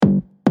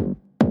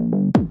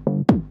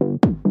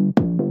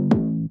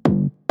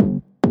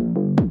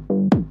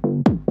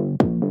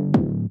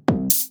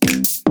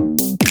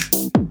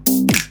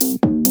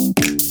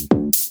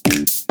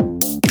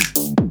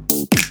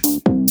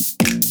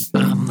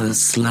the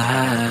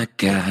Sly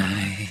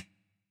Guy.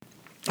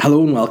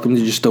 Hello and welcome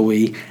to just a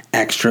wee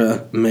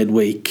extra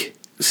midweek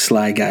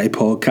Sly Guy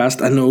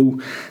podcast. I know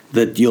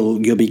that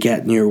you'll be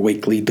getting your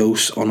weekly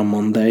dose on a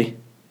Monday,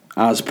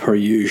 as per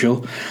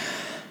usual.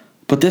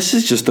 But this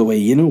is just the way,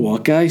 you know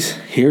what, guys?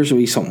 Here's a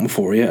wee something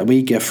for you, a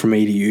wee gift from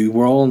me to you.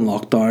 We're all in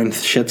lockdown,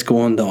 shit's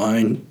going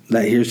down.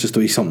 Here's just a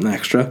wee something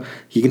extra.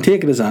 You can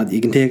take it as that.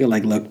 You can take it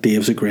like, look,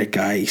 Dave's a great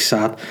guy. He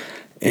sat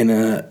in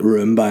a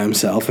room by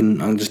himself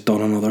and just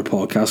done another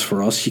podcast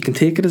for us. You can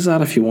take it as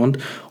that if you want,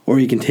 or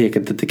you can take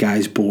it that the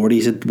guy's bored.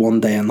 He's at one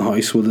day in the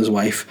house with his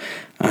wife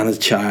and his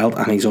child,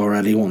 and he's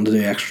already wanting to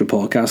do extra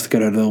podcasts to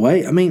get out of the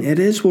way. I mean, it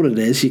is what it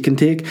is. You can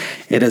take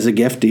it as a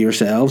gift to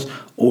yourselves,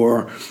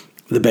 or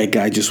the big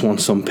guy just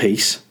wants some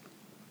peace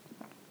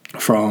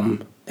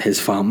from his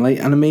family,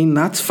 and I mean,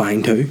 that's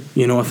fine too.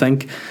 You know, I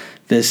think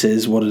this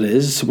is what it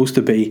is. It's supposed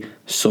to be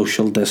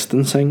social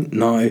distancing.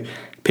 Now,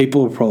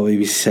 people will probably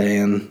be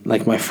saying,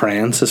 like my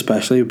friends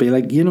especially, would be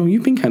like, you know,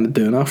 you've been kind of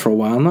doing that for a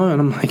while now. And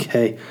I'm like,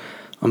 hey,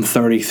 I'm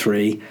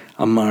 33,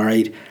 I'm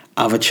married,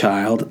 I have a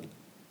child,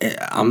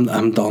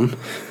 I'm done.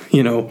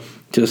 You know,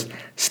 just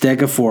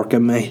stick a fork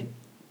in me,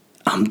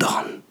 I'm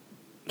done.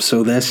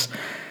 So this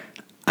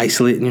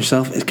isolating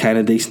yourself is kind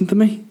of decent to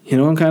me. You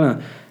know,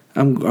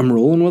 I'm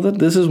rolling with it.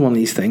 This is one of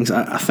these things.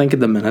 I think at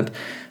the minute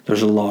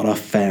there's a lot of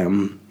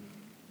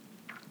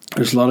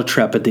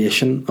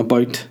trepidation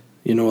about.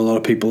 You know, a lot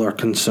of people are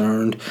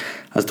concerned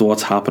as to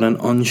what's happening,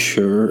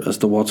 unsure as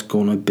to what's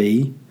going to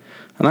be.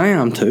 And I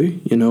am too.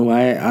 You know,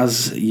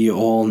 as you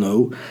all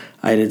know,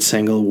 I did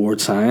single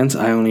award science.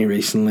 I only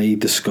recently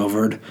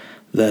discovered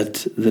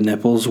that the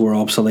nipples were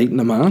obsolete in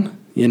a man.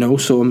 You know,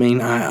 so I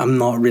mean, I'm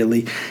not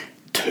really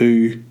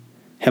too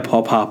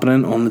hip-hop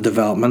happening on the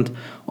development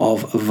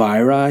of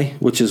viri,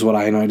 which is what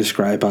I now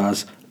describe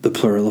as the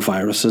plural of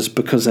viruses,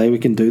 because we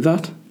can do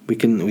that. We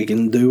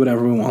can do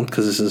whatever we want,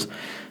 because this is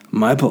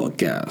my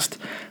podcast,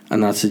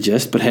 and that's the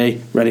gist. But hey,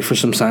 ready for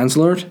some science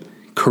alert?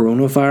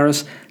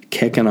 Coronavirus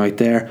kicking out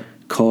there,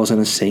 causing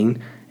a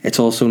scene. It's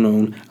also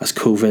known as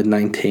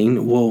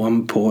COVID-19. Whoa,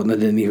 I'm a poet and I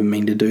didn't even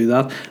mean to do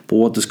that. But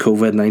what does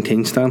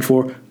COVID-19 stand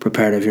for?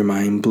 Prepare to have your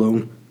mind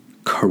blown.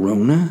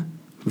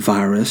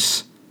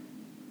 Coronavirus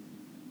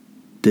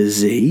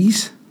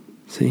disease.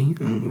 See,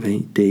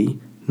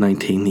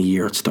 COVID-19, the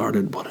year it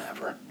started,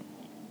 whatever.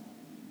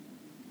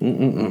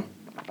 You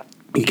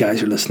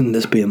guys are listening to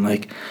this being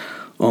like,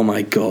 oh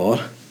my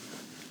God,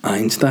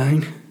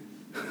 Einstein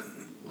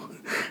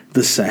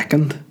the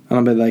second. And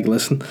I'll be like,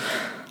 listen,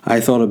 I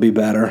thought it'd be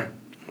better.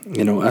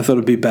 You know, I thought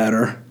it'd be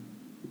better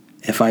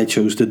if I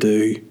chose to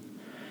do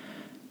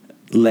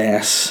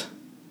less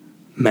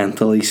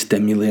mentally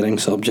stimulating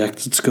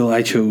subjects at school.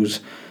 I chose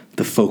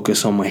to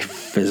focus on my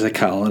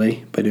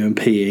physicality by doing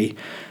PE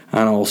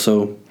and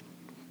also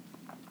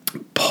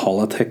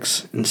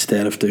politics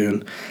instead of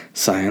doing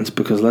science,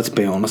 because let's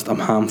be honest, I'm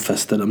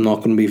ham-fisted. I'm not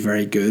going to be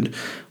very good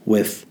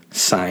with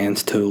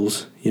science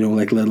tools, you know,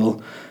 like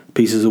little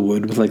pieces of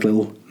wood with like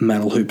little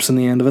metal hoops in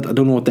the end of it. I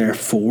don't know what they're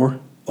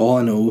for. All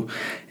I know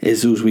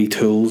is those wee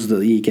tools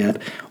that you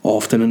get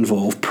often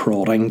involve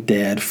prodding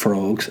dead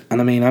frogs. And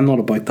I mean, I'm not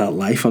about that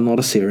life. I'm not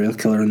a serial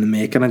killer in the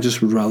making. I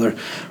just would rather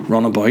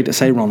run about. I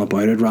say run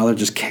about. I'd rather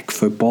just kick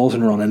footballs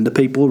and run into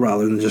people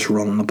rather than just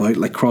running about.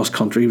 Like cross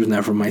country was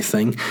never my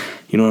thing.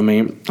 You know what I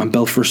mean? I'm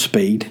built for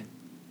speed,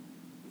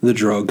 the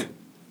drug,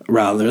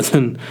 rather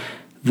than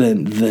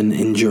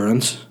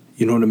endurance.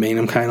 You know what I mean?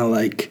 I'm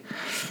like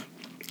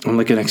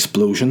an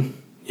explosion,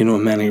 you know,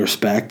 in many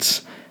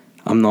respects.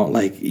 I'm not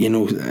like, you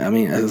know, I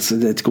mean,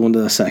 it's going to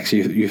the sexy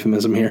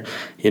euphemism here.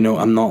 You know,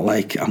 I'm not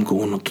like, I'm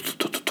going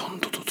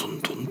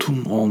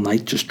all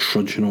night just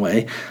trudging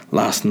away,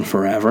 lasting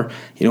forever.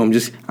 You know,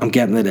 I'm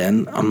getting it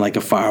in. I'm like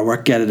a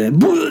firework, get it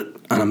in, and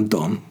I'm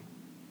done.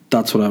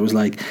 That's what I was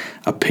like.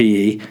 A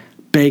PE,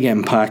 big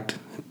impact,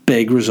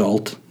 big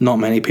result. Not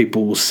many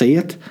people will see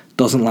it.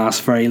 Doesn't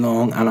last very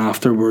long, and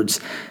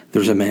afterwards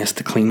there's a mess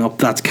to clean up.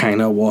 That's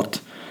kind of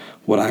what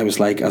I was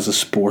like as a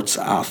sports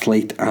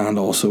athlete and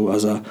also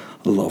as a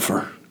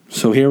lover.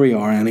 So here we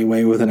are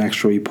anyway with an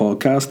extra wee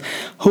podcast.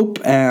 Hope,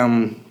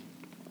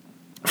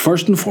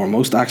 first and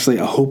foremost, actually,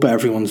 I hope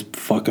everyone's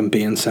fucking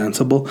being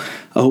sensible.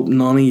 I hope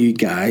none of you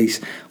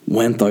guys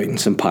went out on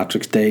St.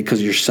 Patrick's Day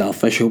because you're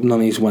selfish. I hope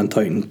none of you went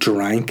out and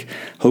drank.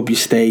 Hope you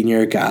stayed in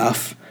your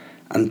gaff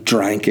and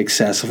drank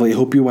excessively. I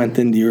hope you went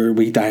into your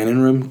wee dining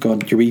room,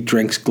 got your wee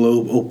drinks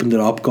globe, opened it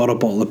up, got a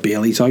bottle of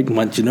Baileys out and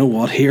went, you know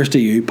what, here's to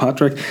you,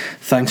 Patrick.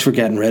 Thanks for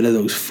getting rid of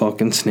those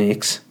fucking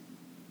snakes.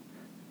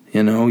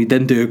 You know, you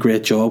didn't do a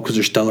great job, because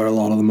there still are a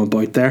lot of them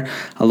about there.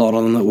 A lot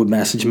of them that would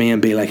message me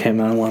and be like, hey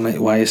man,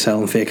 why are you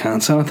selling fake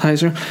hand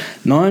sanitizer?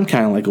 Now I'm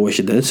kind of like, I wish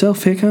I did sell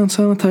fake hand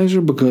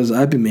sanitizer, because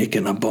I'd be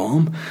making a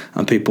bomb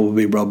and people would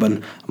be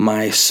rubbing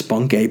my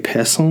spunky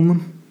piss on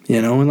them, you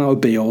know, and that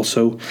would be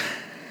also...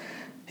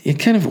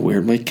 It's kind of a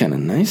weird way, kind of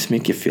nice,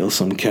 make you feel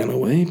some kind of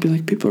way. Be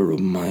like, people are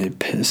rubbing my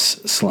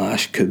piss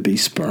 / could be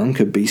sperm,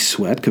 could be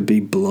sweat, could be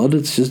blood.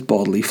 It's just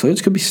bodily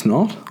fluids, could be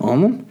snot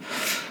on them.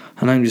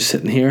 And I'm just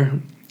sitting here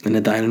in the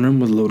dining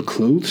room with a load of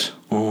clothes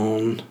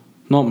on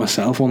not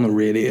myself, on the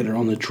radiator,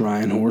 on the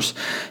drying horse.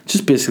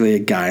 Just basically a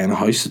guy in a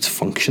house that's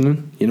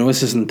functioning. You know,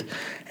 this isn't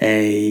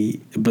a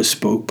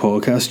bespoke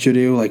podcast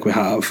studio like we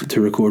have to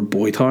record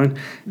Boytown.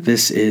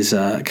 This is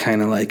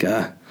kind of like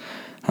an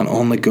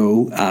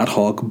on-the-go ad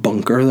hoc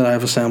bunker that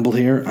I've assembled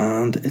here,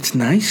 and it's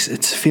nice.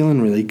 It's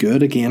feeling really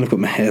good. Again, I've got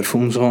my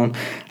headphones on.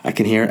 I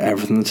can hear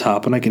everything that's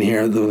happening. I can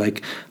hear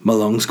my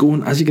lungs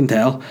going. As you can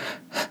tell,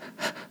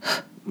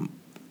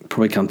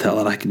 probably can't tell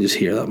that, I can just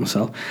hear that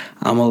myself.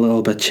 I'm a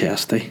little bit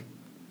chesty.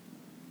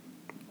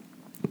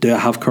 Do I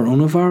have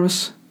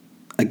coronavirus?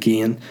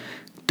 Again,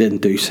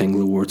 didn't do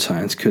single word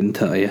science, couldn't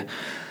tell you.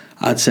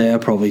 I'd say I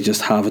probably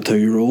just have a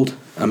 2-year-old.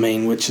 I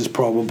mean, which is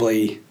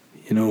probably,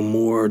 you know,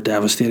 more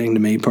devastating to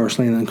me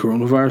personally than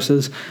coronavirus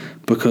is,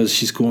 because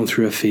she's going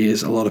through a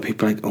phase. A lot of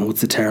people are like, oh,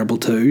 it's the terrible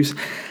twos.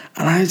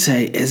 And I'd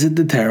say, is it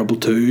the terrible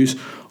twos,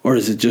 or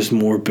is it just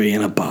more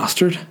being a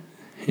bastard?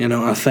 You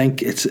know, I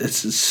think it's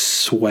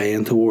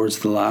swaying towards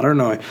the latter.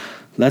 Now,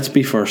 let's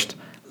be first,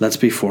 let's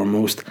be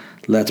foremost,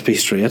 let's be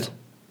straight.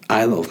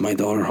 I love my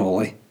daughter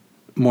Holly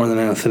more than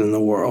anything in the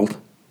world,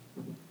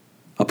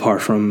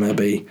 apart from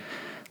maybe,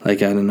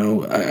 like, I don't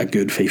know, a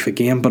good FIFA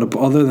game. But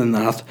other than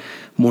that,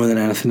 more than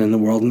anything in the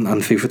world, and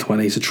FIFA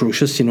 20 is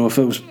atrocious. You know, if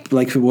it was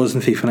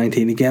in FIFA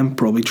 19 again,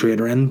 probably trade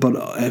her in. But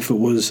if it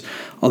was,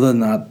 other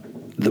than that,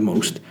 the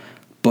most.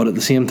 But at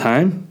the same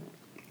time,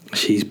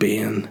 she's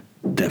being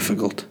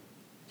difficult.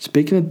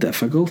 Speaking of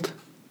difficult,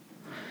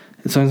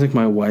 it sounds like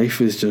my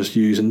wife is just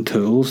using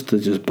tools to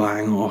just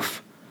bang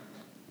off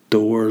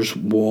doors,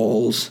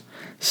 walls,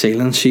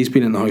 ceilings. She's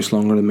been in the house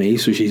longer than me,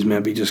 so she's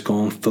maybe just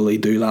gone fully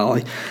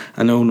doolally.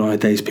 I know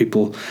nowadays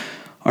people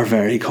are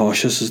very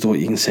cautious as to what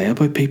you can say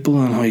about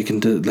people and how you can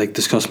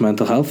discuss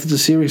mental health. It's a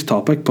serious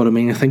topic, but I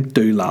mean, I think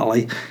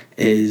doolally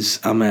is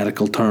a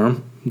medical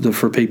term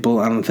for people.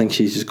 I don't think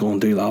she's just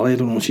going doolally. I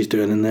don't know what she's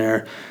doing in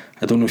there.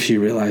 I don't know if she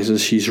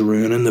realises she's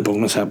ruining the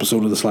bonus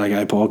episode of the Sly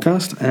Guy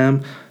podcast.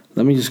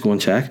 Let me just go and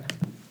check.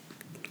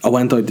 I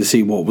went out to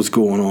see what was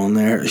going on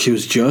there. She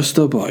was just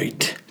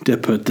about to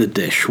put the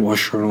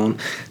dishwasher on.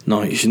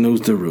 Now, she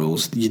knows the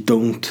rules. You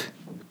don't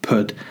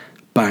put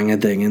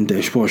bang-a-dinging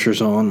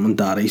dishwashers on when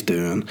Daddy's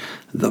doing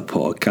the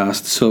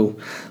podcast. So,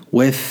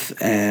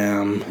 with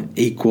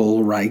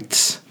equal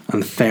rights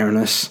and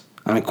fairness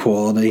and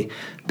equality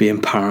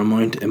being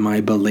paramount in my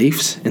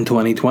beliefs in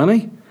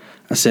 2020,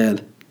 I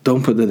said,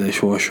 don't put the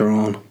dishwasher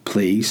on,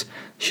 please.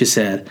 She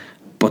said,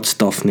 but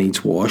stuff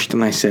needs washed.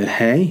 And I said,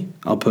 hey,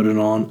 I'll put it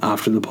on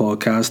after the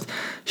podcast.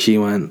 She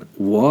went,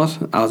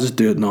 what? I'll just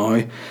do it now.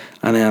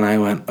 And then I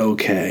went,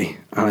 okay.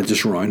 And I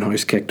just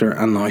roundhouse kicked her,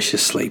 and now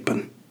she's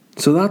sleeping.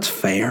 So that's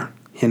fair,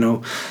 you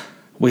know.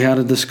 We had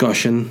a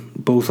discussion,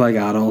 both like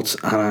adults,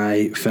 and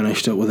I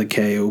finished it with a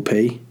KOP,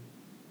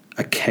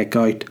 a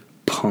kick-out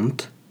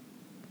punt.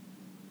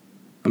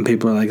 And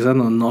people are like, is that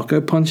not a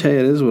knockout punch? Hey,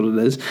 it is what it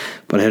is.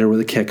 But I hit her with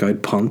a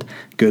kick-out punt.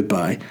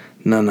 Goodbye.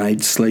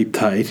 Night, sleep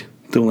tight.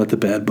 Don't let the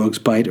bed bugs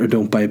bite, or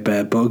don't bite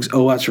bed bugs.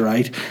 Oh, that's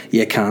right.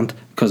 You can't,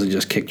 because I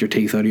just kicked your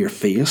teeth out of your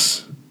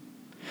face.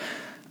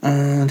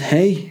 And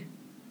hey,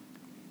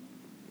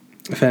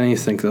 if any of you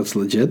think that's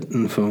legit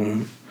and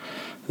phone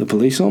the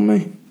police on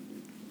me,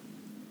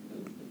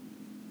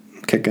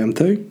 kick them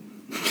too.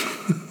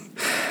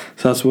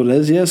 So that's what it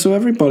is. Yeah, so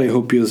everybody,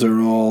 hope yous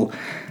are all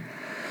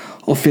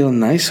feeling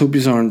nice. Hope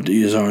yous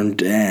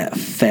aren't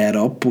fed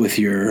up with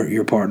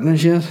your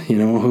partners yet. You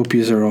know, hope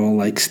yous are all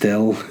like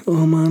still,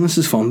 oh man, this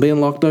is fun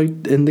being locked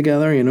out in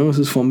together. You know, this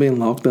is fun being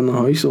locked in the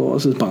house. Oh,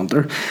 this is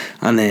banter.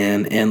 And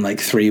then in like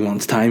 3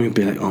 months' time, you'd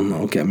be like, oh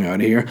no, get me out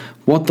of here.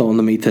 What dawned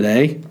on me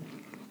today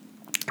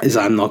is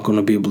I'm not going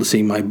to be able to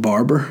see my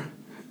barber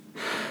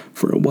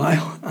for a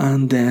while.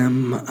 And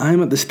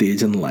I'm at the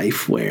stage in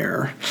life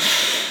where,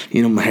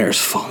 you know, my hair's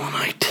falling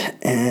out.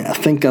 I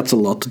think that's a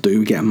lot to do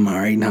with getting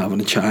married and having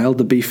a child,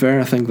 to be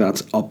fair. I think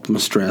that's upped my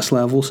stress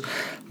levels.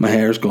 My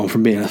hair's gone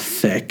from being a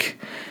thick,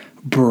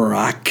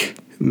 brack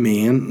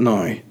mane.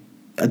 Now,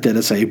 did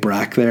I say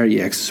brack there?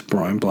 Yeah, 'cause it's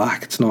brown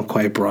black. It's not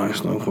quite brown,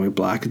 it's not quite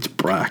black, it's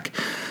brack.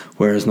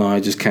 Whereas now I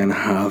just kind of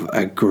have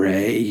a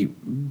grey,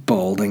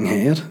 balding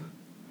head.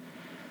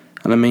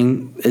 And I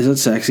mean, is it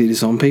sexy to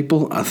some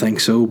people? I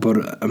think so,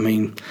 but I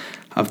mean,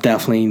 I've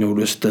definitely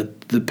noticed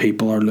that the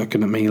people are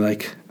looking at me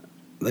like,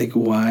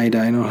 why do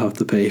I not have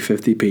to pay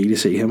 50p to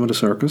see him at a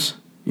circus?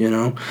 You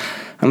know?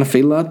 And I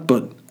feel that,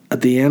 but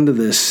at the end of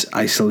this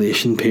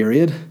isolation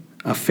period,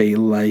 I feel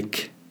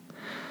like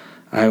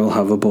I will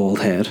have a bald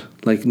head.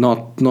 Like,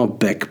 not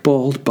big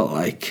bald, but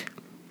like,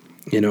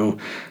 you know,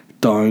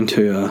 down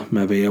to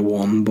maybe a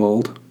 1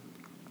 bald.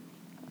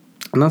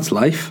 And that's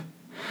life.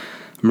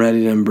 I'm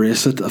ready to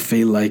embrace it. I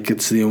feel like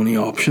it's the only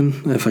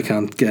option if I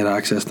can't get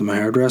access to my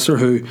hairdresser,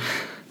 who,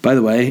 by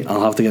the way,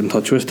 I'll have to get in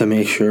touch with to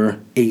make sure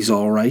he's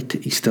alright.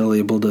 He's still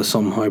able to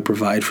somehow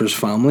provide for his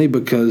family,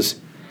 because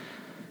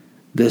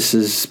this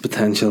is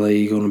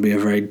potentially going to be a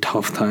very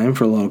tough time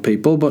for a lot of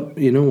people. But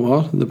you know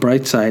what? The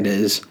bright side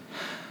is,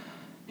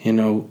 you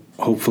know,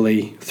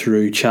 hopefully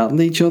through chatting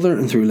to each other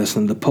and through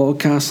listening to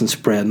podcasts and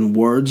spreading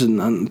words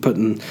and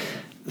putting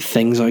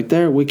things out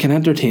there. We can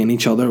entertain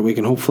each other. We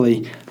can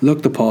hopefully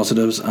look the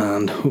positives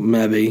and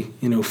maybe,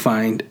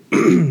 find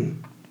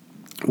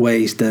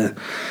ways to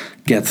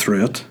get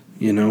through it,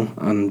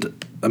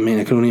 And I mean,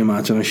 I can only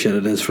imagine how shit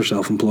it is for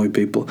self-employed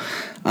people.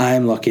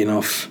 I'm lucky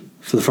enough,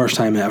 for the first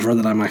time ever,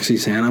 that I'm actually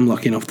saying I'm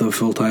lucky enough to have a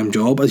full-time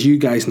job. As you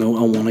guys know,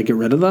 I want to get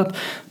rid of that,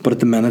 but at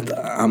the minute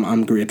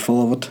I'm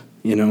grateful of it,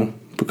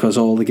 because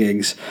all the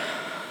gigs,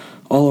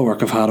 all the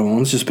work I've had on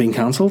has just been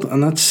cancelled,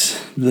 and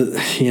that's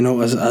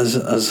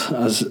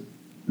as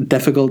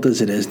difficult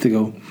as it is to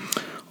go,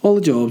 all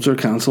the jobs are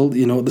cancelled.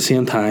 At the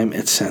same time,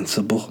 it's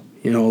sensible.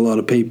 A lot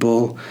of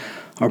people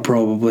are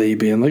probably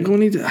being like, we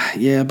need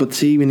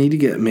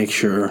to make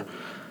sure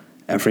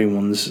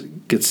everyone's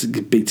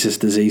beats this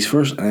disease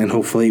first, and then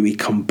hopefully we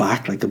come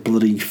back like a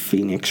bloody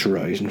phoenix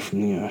rising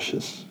from the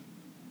ashes.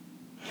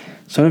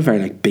 Sounded very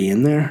like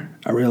being there,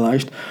 I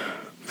realised.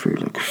 Feel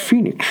like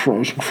phoenix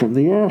rising from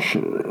the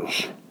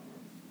ashes.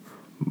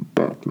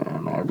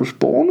 Batman, I was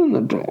born in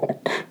the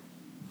dark.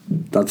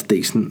 That's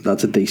decent.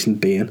 That's a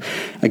decent being.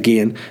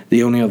 Again,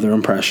 the only other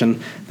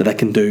impression that I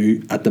can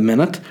do at the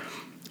minute,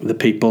 the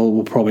people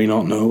will probably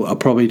not know. I'll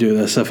probably do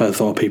this if I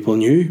thought people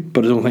knew,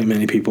 but I don't think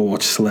many people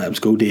watch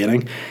Celebs Go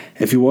Dating.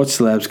 If you watch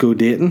Celebs Go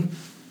Dating,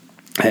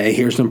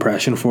 here's an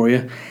impression for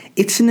you.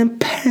 It's an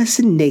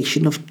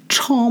impersonation of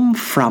Tom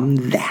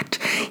from That.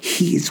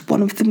 He is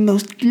one of the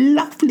most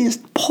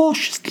loveliest,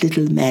 portiest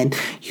little men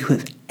you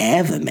have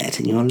ever met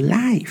in your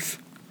life.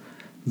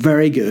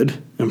 Very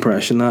good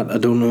impression, that. I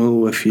don't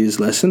know if you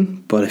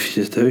listen, but if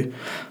you do,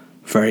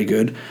 very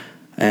good.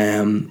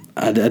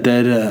 I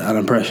did an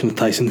impression of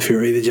Tyson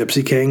Fury, the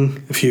Gypsy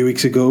King, a few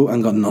weeks ago,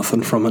 and got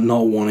nothing from it.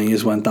 Not one of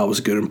you went, that was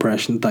a good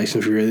impression of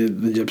Tyson Fury,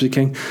 the Gypsy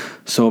King.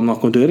 So I'm not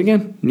going to do it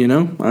again,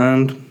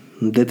 and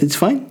it's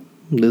fine.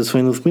 It's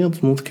fine with me. I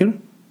don't care.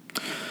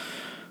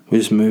 We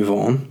just move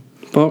on.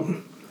 But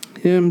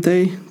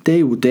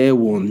day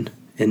one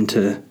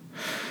into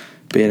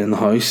being in the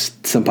house,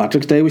 St.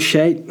 Patrick's Day was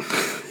shite.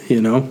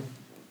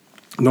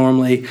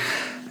 Normally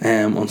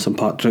on St.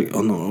 Patrick,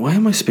 why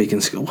am I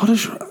speaking?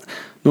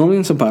 Normally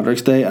on St.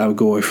 Patrick's Day I would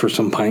go out for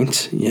some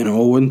pints. I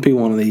wouldn't be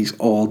one of these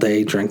all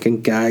day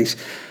drinking guys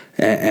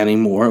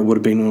anymore. It would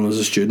have been when I was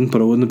a student, but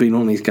I wouldn't have been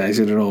one of these guys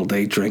that are all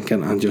day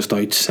drinking and just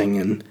out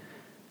singing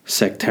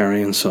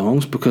sectarian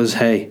songs, because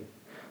hey,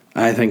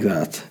 I think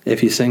that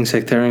if you sing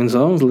sectarian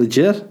songs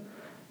legit,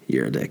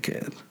 you're a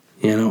dickhead.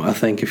 I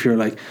think if you're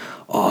like,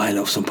 oh, I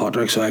love St.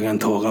 Patrick so I can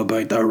talk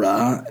about the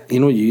rah,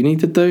 what you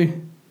need to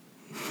do?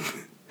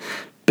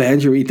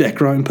 Bend your wee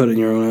dick round, put it in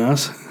your own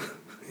ass,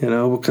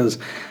 because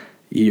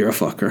you're a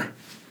fucker.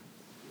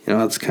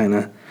 That's kind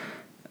of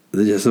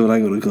the gist of what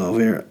I'm going to go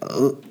here.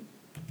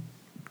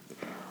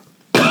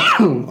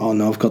 Oh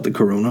no, I've got the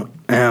corona.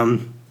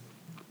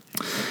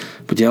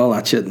 But yeah, all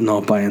that shit,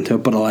 not buy into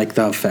it, but I like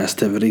to have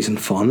festivities and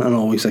fun, and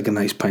always like a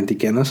nice pint of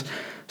Guinness.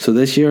 So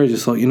this year I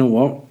just thought, you know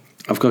what,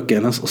 I've got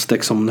Guinness, I'll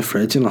stick some in the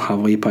fridge and I'll have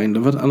a wee pint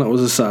of it. And it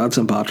was a sad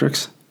St.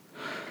 Patrick's.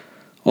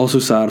 Also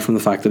sad from the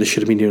fact that I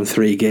should have been doing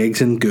 3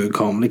 gigs in good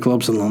comedy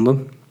clubs in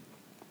London.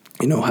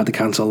 Had to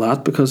cancel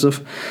that because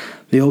of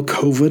the old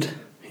COVID,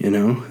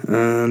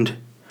 and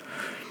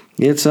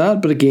yeah, it's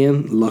sad, but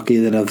again, lucky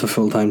that I have a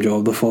full-time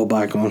job to fall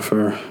back on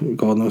for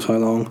God knows how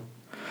long.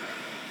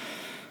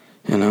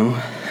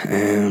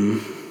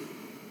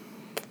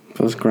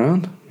 But it's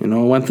grand. I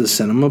went to the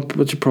cinema,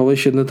 which I probably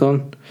shouldn't have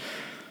done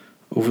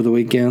over the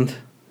weekend,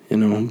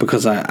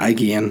 because I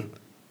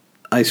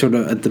sort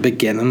of, at the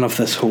beginning of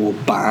this whole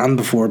ban,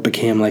 before it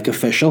became like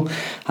official,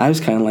 I was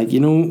kind of like,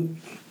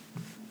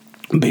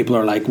 people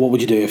are like, what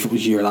would you do if it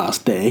was your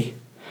last day?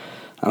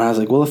 And I was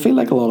like, well, I feel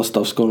like a lot of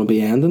stuff's going to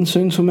be ending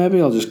soon, so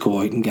maybe I'll just go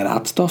out and get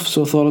at stuff.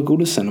 So I thought I'd go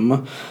to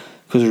cinema,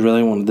 because I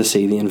really wanted to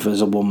see The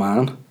Invisible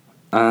Man.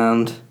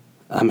 And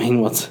I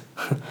mean,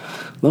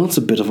 that's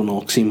a bit of an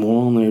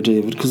oxymoron there,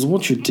 David, because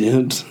what you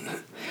did,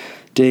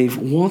 Dave,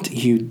 what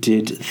you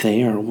did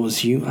there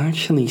was you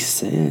actually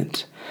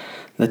said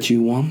that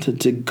you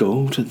wanted to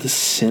go to the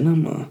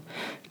cinema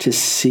to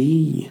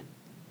see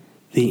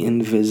The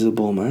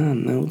Invisible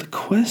Man. Now, the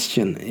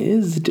question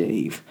is,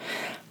 Dave,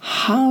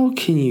 how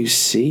can you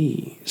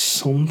see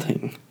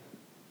something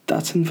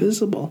that's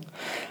invisible?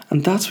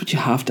 And that's what you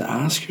have to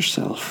ask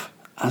yourself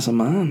as a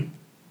man.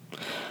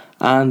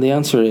 And the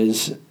answer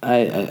is,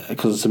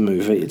 because it's a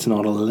movie, it's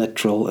not a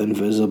literal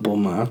invisible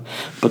man,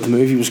 but the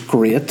movie was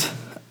great.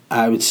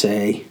 I would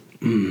say,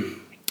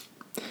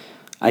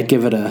 I'd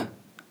give it an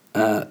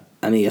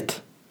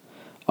 8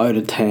 out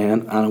of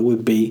 10, and it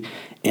would be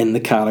in the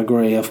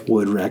category of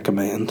would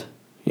recommend.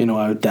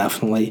 I would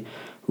definitely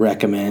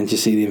recommend you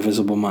see The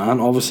Invisible Man.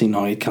 Obviously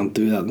now you can't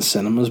do that in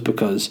cinemas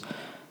because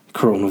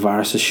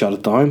coronavirus has shut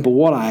it down, but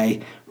what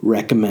I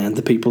recommend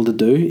to people to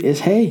do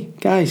is, hey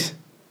guys,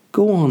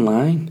 go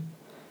online,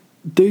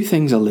 do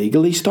things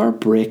illegally, start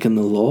breaking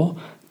the law,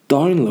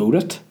 download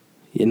it.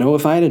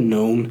 If I'd have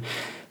known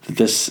that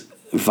this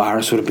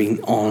virus would have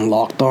been on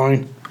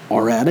lockdown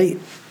already,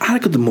 I'd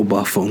have got the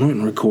mobile phone out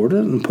and recorded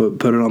it and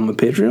put it on my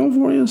Patreon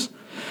for you.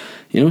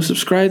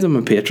 Subscribe to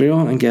my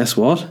Patreon, and guess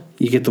what?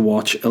 You get to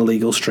watch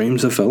illegal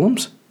streams of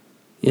films.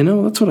 You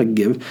know, that's what I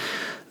give.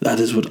 That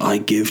is what I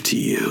give to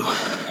you.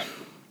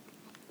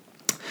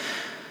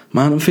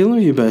 Man, I'm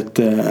feeling a bit,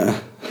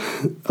 a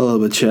little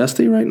bit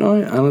chesty right now,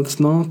 and it's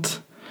not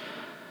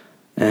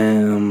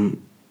a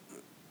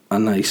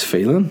nice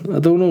feeling. I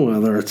don't know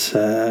whether it's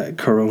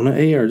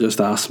corona-y or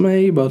just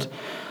asthma-y, but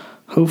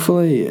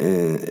hopefully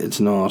it's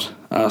not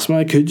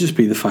asthma. It could just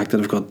be the fact that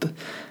I've got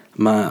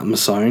my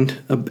sound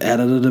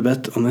edited a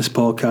bit on this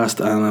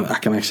podcast, and I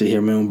can actually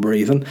hear my own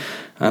breathing.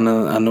 And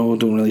I know I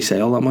don't really say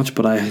all that much,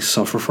 but I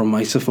suffer from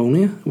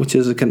misophonia, which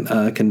is a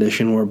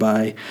condition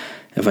whereby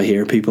if I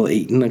hear people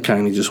eating, I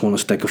kind of just want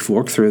to stick a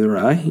fork through their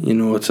eye. You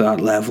know, it's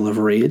that level of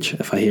rage.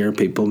 If I hear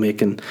people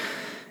eating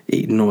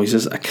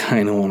noises, I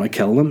kind of want to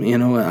kill them, you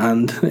know.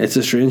 And it's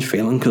a strange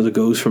feeling, because it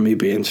goes from me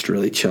being just a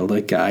really chilled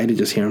out guy to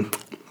just hearing,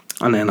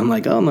 and then I'm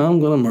like, oh no, I'm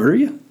going to murder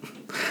you.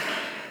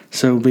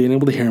 So being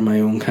able to hear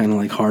my own kind of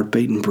like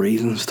heartbeat and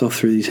breathing and stuff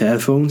through these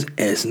headphones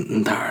isn't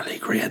entirely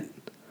great.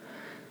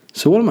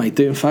 So what I might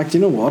do, in fact,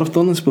 you know what, I've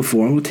done this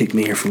before. I'm going to take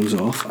my earphones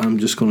off. I'm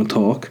just going to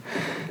talk,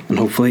 and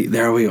hopefully,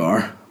 there we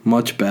are,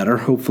 much better.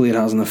 Hopefully it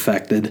hasn't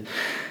affected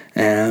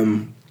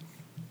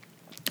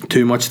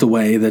too much the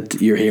way that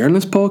you're hearing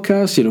this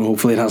podcast. You know,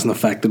 hopefully it hasn't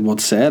affected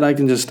what's said. I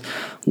can just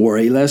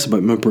worry less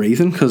about my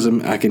breathing, because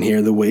I can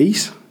hear the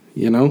wheeze,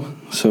 you know.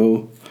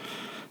 So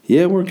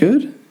yeah, we're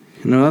good.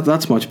 You know,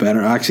 that's much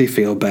better. I actually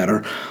feel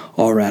better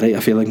already.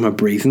 I feel like my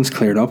breathing's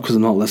cleared up because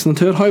I'm not listening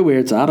to it. How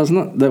weird's that, isn't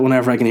it? That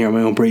whenever I can hear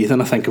my own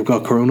breathing, I think I've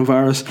got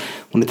coronavirus.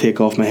 When I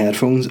take off my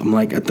headphones, I'm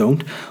like, I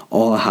don't.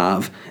 All I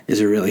have is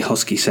a really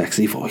husky,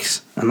 sexy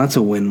voice. And that's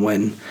a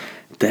win-win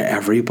to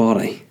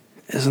everybody,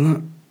 isn't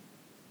it?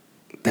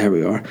 There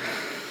we are.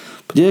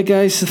 But yeah,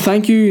 guys,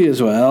 thank you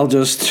as well,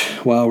 just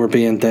while we're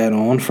being dead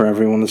on, for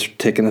everyone that's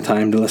taking the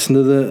time to listen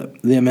to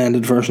the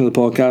amended version of the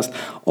podcast.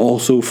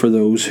 Also for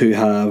those who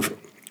have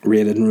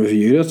rated and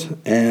reviewed it,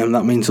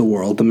 that means the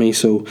world to me.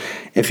 So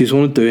if you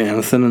want to do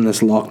anything in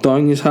this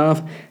lockdown you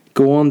have,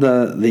 go on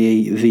to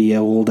the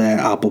old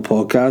Apple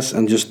Podcasts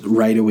and just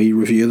write a wee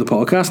review of the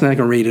podcast, and I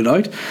can read it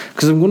out,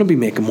 because I'm going to be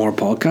making more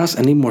podcasts.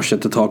 I need more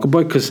shit to talk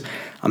about, because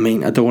I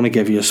mean, I don't want to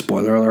give you a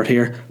spoiler alert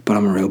here, but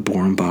I'm a real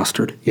boring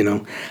bastard, you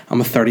know. I'm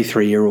a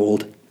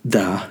 33-year-old,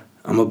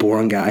 I'm a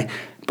boring guy.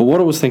 But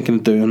what I was thinking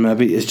of doing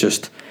maybe is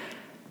just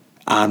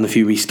adding a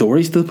few wee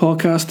stories to the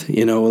podcast,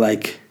 you know.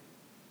 Like,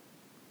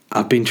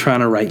 I've been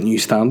trying to write new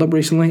stand-up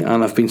recently,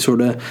 and I've been sort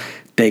of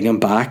digging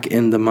back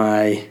into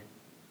my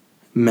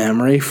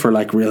memory for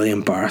like really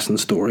embarrassing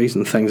stories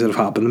and things that have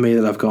happened to me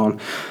that I've gone,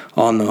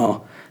 oh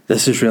no,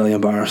 this is really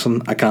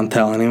embarrassing, I can't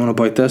tell anyone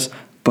about this.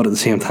 But at the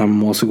same time,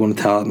 I'm also going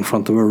to tell it in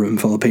front of a room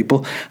full of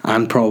people,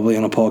 and probably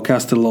on a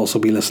podcast that'll also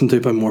be listened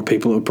to by more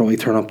people who will probably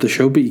turn up the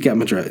show. But you get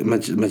my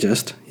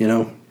gist, you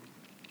know.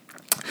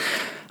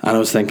 And I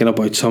was thinking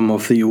about some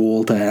of the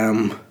old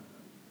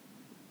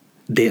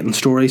dating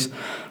stories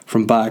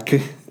from back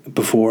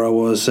before I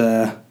was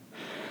a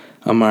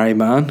married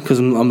man, because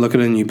I'm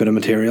looking at a new bit of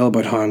material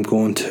about how I'm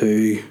going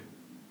to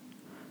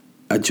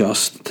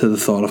adjust to the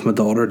thought of my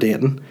daughter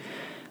dating,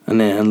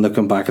 and then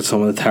looking back at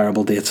some of the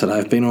terrible dates that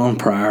I've been on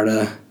prior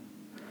to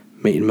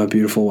meeting my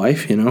beautiful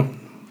wife, you know,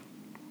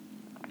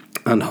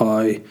 and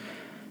how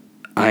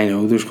I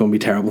know there's going to be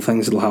terrible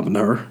things that'll happen to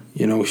her,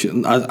 you know.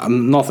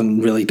 I'm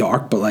nothing really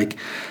dark, but like,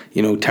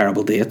 you know,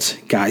 terrible dates,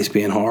 guys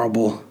being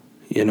horrible,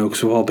 you know,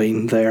 because we've all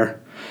been there,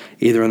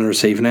 either on the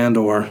receiving end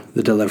or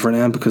the delivering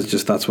end, because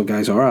just that's what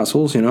guys are,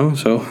 assholes, you know.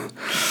 So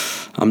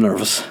I'm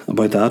nervous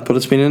about that, but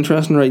it's been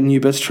interesting writing new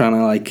bits, trying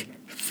to like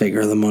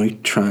figure them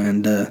out,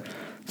 trying to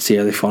see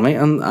are they funny,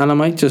 and I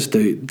might just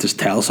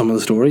tell some of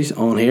the stories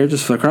on here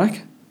just for the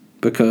crack,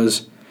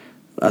 because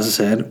as I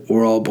said,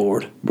 we're all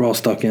bored, we're all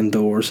stuck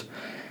indoors,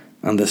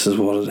 and this is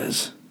what it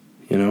is,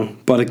 you know.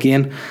 But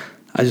again,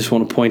 I just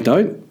want to point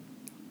out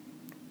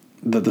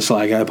that the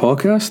Sly Guy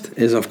podcast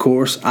is, of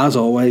course, as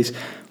always,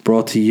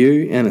 brought to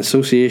you in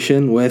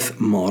association with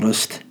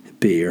Modest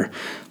Beer.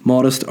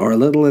 Modest are a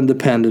little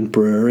independent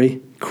brewery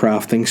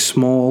crafting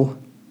small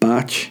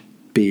batch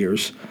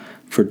beers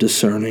for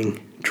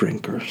discerning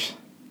drinkers.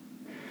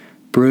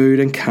 Brewed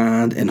and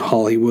canned in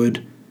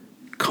Hollywood,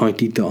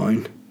 County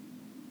Down,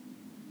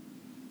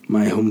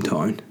 my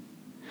hometown.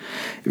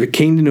 If you're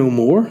keen to know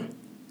more,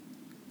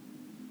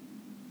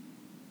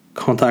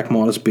 contact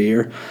Modest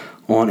Beer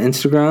on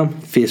Instagram,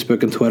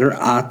 Facebook and Twitter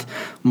at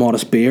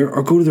Modest Beer,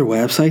 or go to their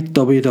website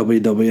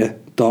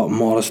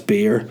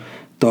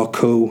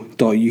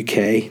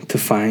www.modestbeer.co.uk to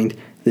find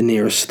the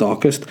nearest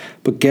stockist.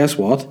 But guess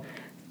what?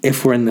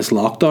 If we're in this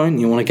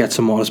lockdown, you want to get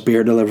some Modest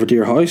Beer delivered to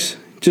your house,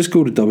 just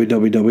go to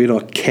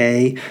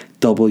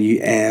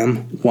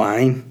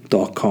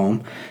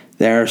www.kwmwine.com.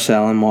 They're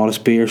selling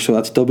Modest Beer, so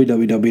that's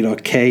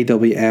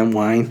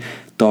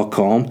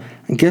www.kwmwine.com,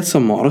 and get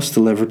some Modest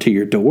delivered to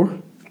your door.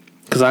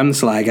 Because I'm the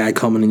Sly Guy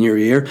coming in your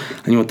ear,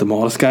 and you want the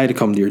Modest guy to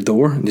come to your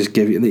door and just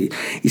give you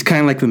he's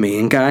kind of like the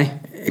main guy,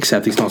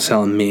 except he's not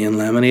selling main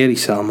lemonade,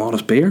 he's selling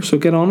Modest Beer. So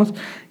get on it,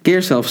 get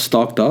yourself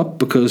stocked up,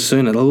 because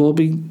soon it'll all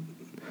be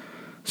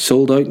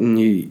sold out, and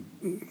you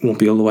won't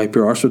be able to wipe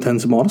your arse with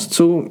tins of modest.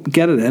 So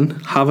get it in,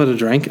 have it a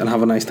drink, and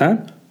have a nice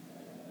time.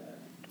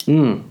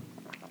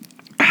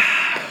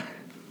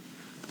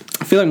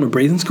 I feel like my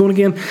breathing's going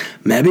again.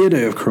 Maybe I do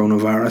have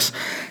coronavirus.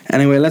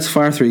 Anyway, let's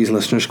fire through these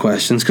listeners'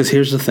 questions, because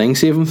here's the thing.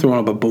 See, if I'm throwing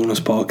up a bonus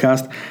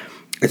podcast,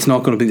 it's not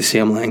going to be the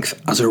same length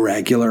as a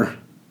regular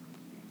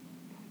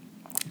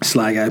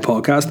Sly Guy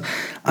podcast.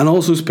 And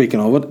also, speaking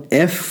of it,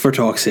 if, for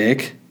talk's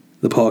sake,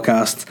 the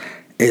podcast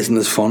isn't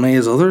as funny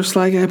as other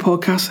Sly Guy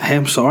podcasts, hey,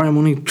 I'm sorry, I'm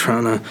only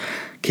trying to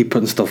keep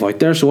putting stuff out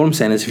there. So what I'm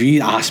saying is, if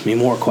you ask me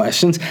more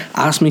questions,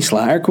 ask me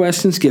Slyer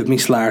questions, give me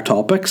Slyer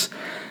topics,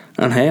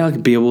 and hey, I'll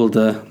be able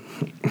to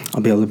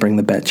bring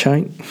the bitch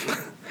out.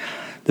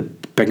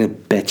 Bring the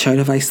bitch out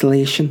of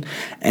isolation.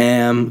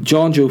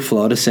 John Joe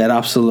Flood has said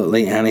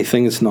absolutely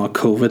anything that's not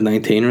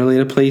COVID-19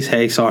 related, please.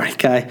 Hey, sorry,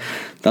 Guy,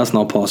 that's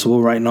not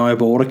possible right now.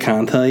 But what I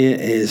can tell you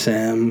is,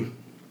 I'm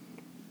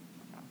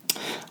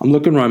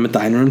looking around my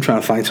dining room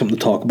trying to find something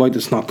to talk about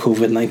that's not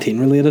COVID-19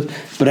 related.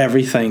 But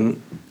every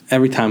time I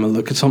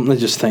look at something, I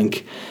just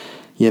think,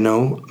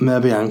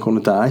 maybe I'm going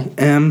to die.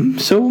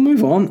 So we'll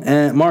move on.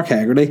 Mark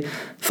Haggerty,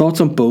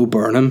 thoughts on Bo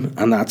Burnham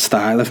and that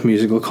style of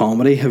musical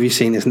comedy? Have you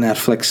seen his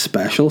Netflix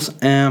specials?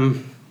 I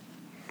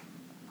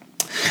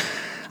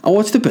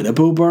watched a bit of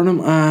Bo Burnham.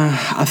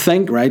 I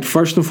think, right,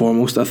 first and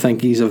foremost, I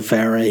think he's a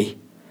very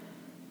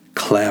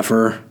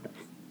clever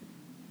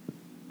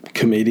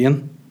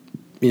comedian.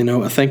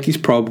 I think he's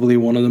probably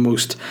one of the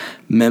most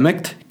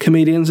mimicked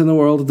comedians in the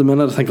world at the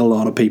minute. I think a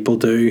lot of people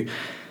do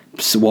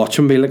watch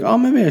him and be like, oh,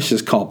 maybe I should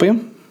just copy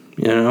him.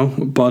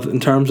 But in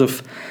terms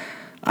of,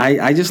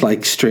 I just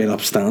like straight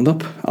up stand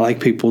up. I like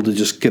people to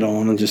just get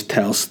on and just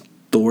tell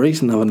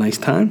stories and have a nice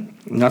time,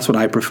 and that's what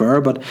I prefer.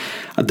 But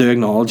I do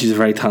acknowledge he's a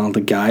very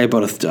talented guy,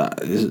 but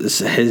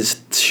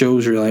his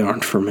shows really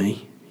aren't for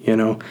me.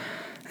 I'm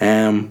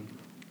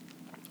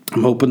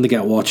hoping to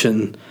get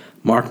watching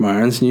Mark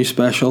Maron's new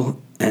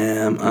special,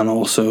 and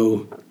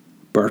also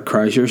Bert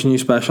Kreischer's new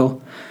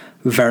special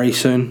very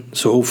soon.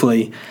 So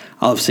hopefully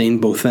I'll have seen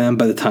both of them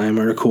by the time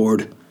I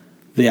record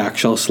the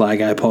actual Sly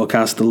Guy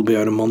podcast. It'll be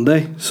out on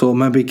Monday, so I'll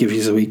maybe give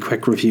you a wee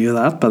quick review of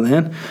that. But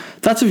then,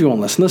 that's if you want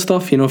to listen to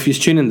stuff. If you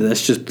tune into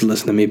this, just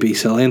listen to me be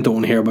silly and don't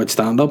want to hear about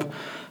stand-up.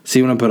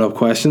 See, when I put up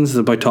questions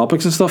about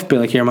topics and stuff, be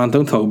like, here man,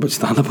 don't talk about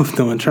stand-up, I've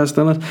no interest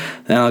in it.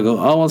 Then I'll go,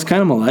 oh well, it's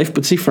kind of my life,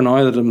 but see, for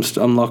now that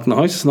I'm locked in the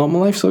house, it's not my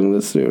life, so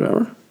let's do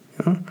whatever.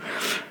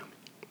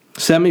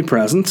 Send me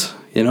presents.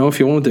 If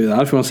you want to do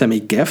that, if you want to send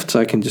me gifts,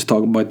 I can just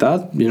talk about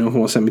that. If you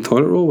want to send me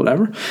toilet roll,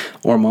 whatever,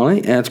 or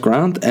money, it's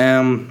grand.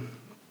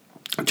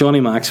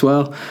 Johnny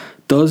Maxwell,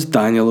 does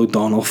Daniel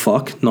O'Donnell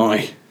fuck? Now,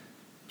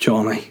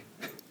 Johnny,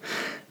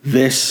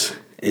 this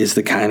is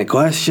the kind of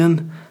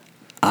question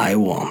I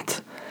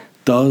want.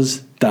 Does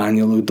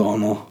Daniel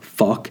O'Donnell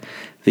fuck?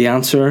 The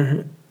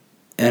answer,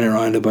 in a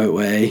roundabout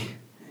way,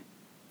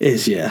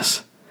 is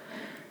yes.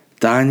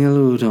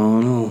 Daniel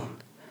O'Donnell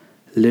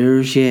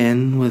lures you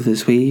in with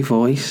his wee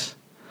voice,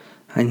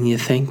 and you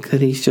think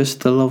that he's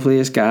just the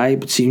loveliest guy,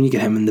 but see, when you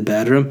get him in the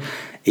bedroom,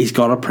 he's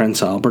got a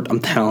Prince Albert. I'm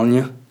telling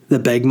you, the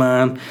big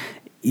man,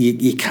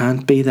 you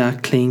can't be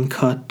that clean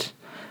cut,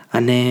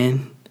 and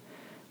then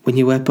when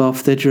you whip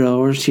off the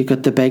drawers, you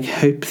got the big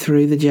hoop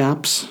through the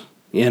japs.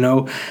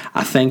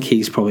 I think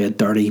he's probably a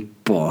dirty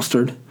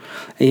bastard.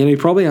 And, he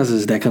probably has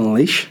his dick on a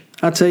leash.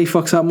 I'd say he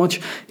fucks that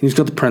much. He's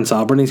got the Prince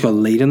Albert, and he's got a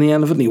lead on the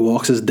end of it, and he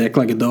walks his dick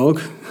like a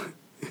dog.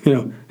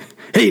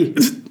 Hey,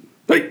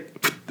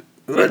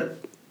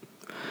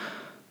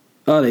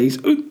 oh,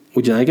 these.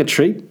 Would you like a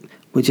treat?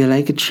 Would you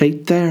like a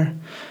treat there?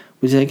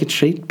 Would you like a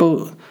treat,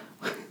 Bo?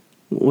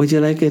 Would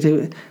you like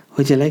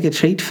a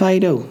treat,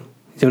 Fido?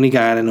 The only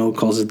guy I know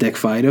calls his dick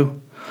Fido.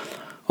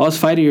 Oh, is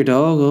Fido your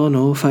dog? Oh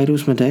no,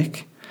 Fido's my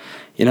dick.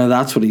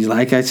 That's what he's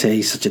like. I'd say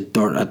he's such a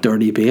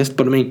dirty beast.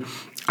 But I mean,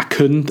 I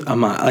couldn't.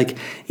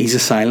 He's a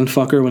silent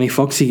fucker. When he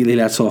fucks, he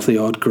lets off the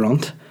odd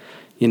grunt.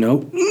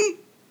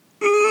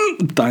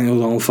 Daniel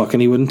O'Donnell fucking,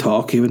 he wouldn't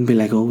talk. He wouldn't be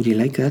like, oh, do you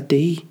like that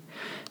D?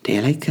 Do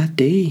you like that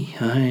D?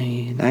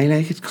 I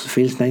like it because it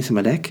feels nice in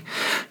my dick.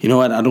 I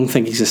don't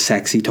think he's a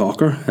sexy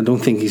talker. I don't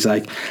think he's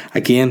like,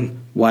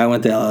 again, why I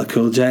went to LL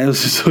Cool J, I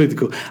was just so to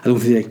go, I don't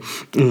think he's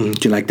like, do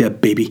you like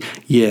that, baby?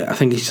 Yeah, I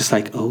think he's just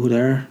like, oh,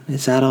 there,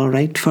 is that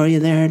alright for you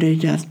there,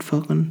 dude?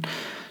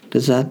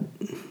 Is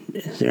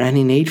there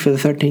any need for the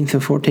 13th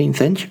and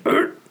 14th inch?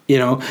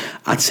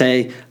 I'd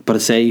say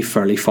he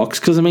fairly fucks,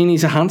 because I mean,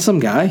 he's a handsome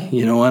guy,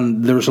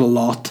 and there's a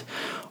lot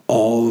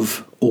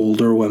of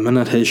older women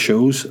at his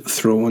shows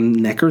throwing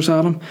knickers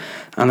at him,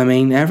 and I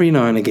mean, every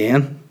now and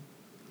again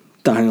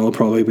Daniel will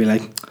probably be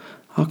like,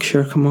 oh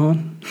sure, come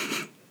on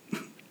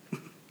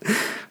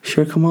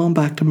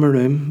back to my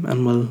room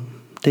and we'll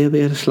do a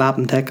bit of slap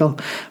and tickle,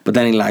 but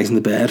then he lies in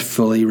the bed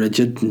fully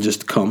rigid and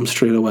just comes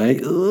straight away,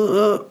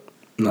 and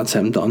that's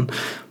him done.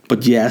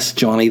 But yes,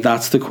 Johnny,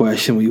 that's the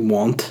question we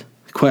want,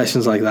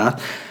 questions like that.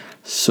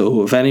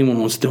 So if anyone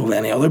wants to know if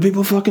any other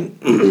people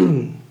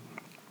fucking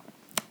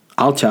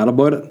I'll chat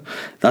about it.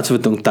 That's if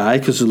it don't die,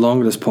 because the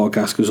longer this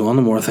podcast goes on,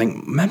 the more I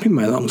think maybe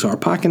my lungs are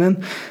packing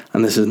in,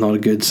 and this is not a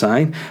good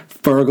sign.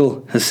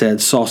 Fergal has said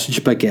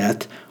sausage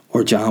baguette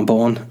or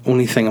jambon.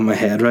 Only thing in my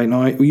head right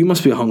now. Well, you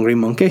must be a hungry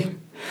monkey.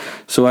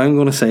 So I'm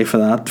going to say for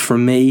that, for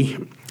me,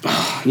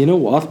 you know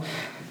what?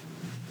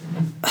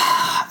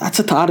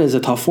 That is a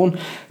tough one,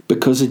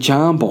 because a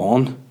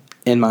jambon,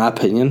 in my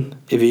opinion,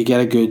 if you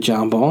get a good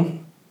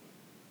jambon,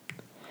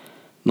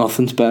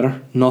 nothing's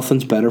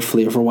better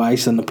flavour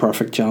wise than the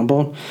perfect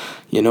jambon,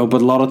 you know.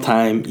 But a lot of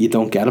time you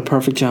don't get a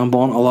perfect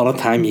jambon. A lot of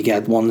time you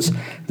get ones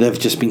that have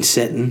just been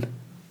sitting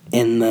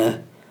in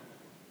the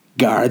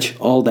garage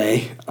all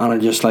day and are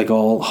just like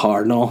all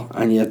hard and all,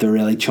 and you have to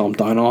really chomp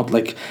down on it.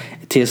 Like,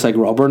 it tastes like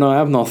rubber. Now I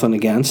have nothing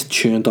against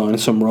chewing down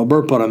some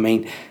rubber, but I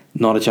mean,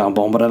 not a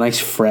jambon, but a nice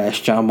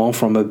fresh jambon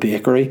from a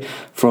bakery,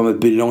 from a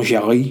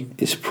boulangerie,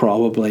 is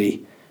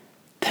probably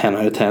 10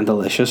 out of 10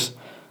 delicious.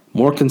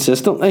 More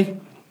consistently,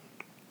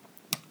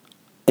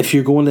 if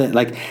you're going to,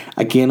 like,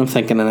 again, I'm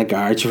thinking in a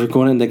garage, if you're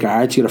going in the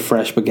garage, get a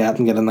fresh baguette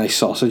and get a nice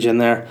sausage in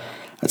there,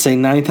 I'd say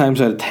 9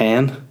 times out of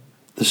 10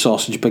 the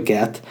sausage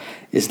baguette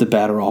is the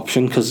better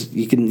option, because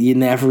you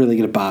never really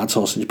get a bad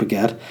sausage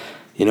baguette.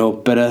 You know,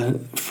 bit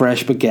of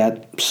fresh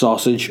baguette,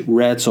 sausage,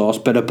 red sauce,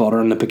 bit of butter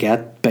in the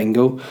baguette,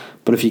 bingo.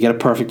 But if you get a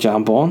perfect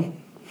jambon,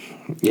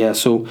 yeah.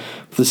 So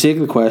for the sake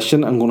of the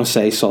question, I'm going to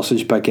say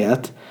sausage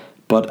baguette,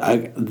 but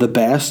the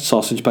best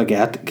sausage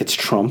baguette gets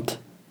trumped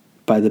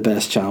by the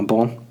best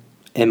jambon,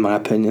 in my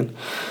opinion.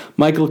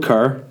 Michael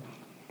Kerr,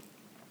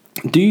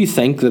 do you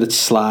think that it's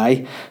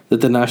sly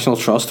that the National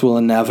Trust will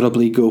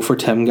inevitably go for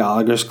Tim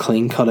Gallagher's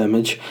clean-cut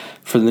image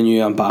for the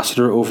new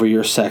ambassador over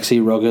your sexy,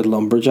 rugged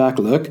lumberjack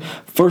look?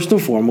 First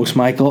and foremost,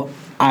 Michael,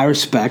 I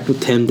respect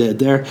what Tim did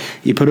there.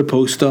 He put a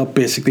post up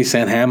basically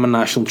saying, hey, I'm a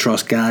National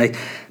Trust guy,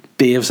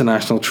 Dave's a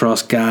National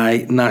Trust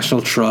guy,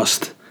 National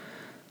Trust,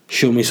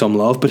 show me some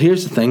love. But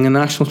here's the thing, the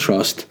National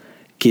Trust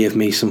gave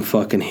me some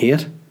fucking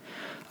hate.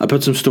 I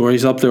put some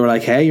stories up, they were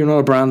like, hey, you're not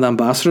a brand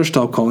ambassador,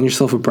 stop calling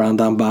yourself a brand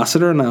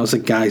ambassador. And I was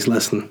like, guys,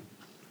 listen,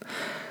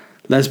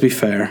 let's be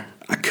fair,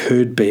 I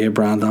could be a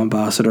brand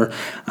ambassador.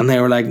 And they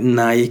were like,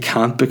 nah, you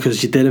can't,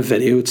 because you did a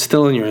video, it's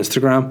still on your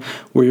Instagram,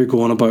 where you're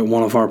going about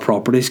one of our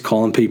properties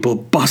calling people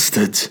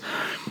bastards,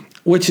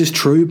 which is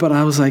true. But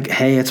I was like,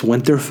 hey, it's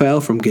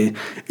Winterfell from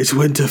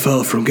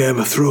Game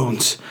of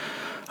Thrones.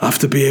 I have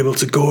to be able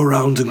to go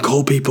around and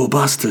call people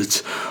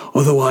bastards.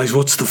 Otherwise,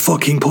 what's the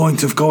fucking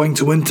point of going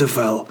to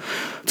Winterfell?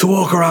 To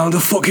walk around a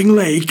fucking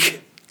lake?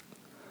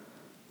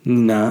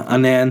 Nah.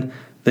 And then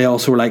they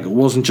also were like, it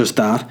wasn't just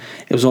that.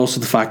 It was also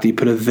the fact that you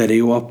put a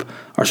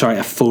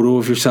photo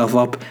of yourself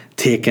up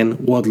taking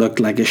what looked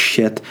like a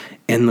shit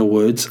in the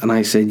woods. And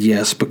I said,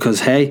 yes,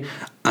 because, hey,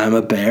 I'm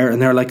a bear. And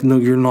they're like, no,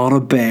 you're not a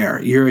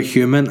bear, you're a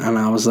human. And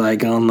I was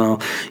like, oh no,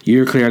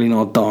 you're clearly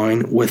not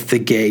down with the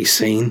gay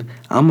scene.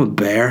 I'm a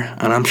bear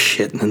and I'm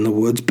shitting in the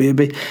woods,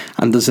 baby.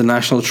 And does the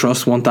National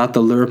Trust want that to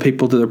lure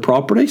people to their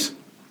properties?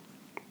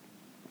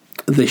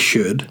 They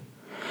should,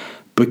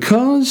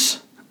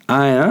 because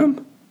I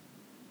am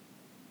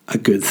a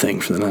good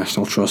thing for the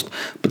National Trust.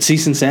 But see,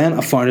 since then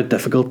I found it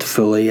difficult to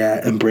fully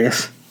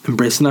embrace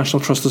the National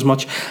Trust as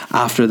much,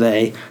 after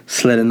they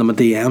slid into my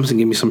DMs and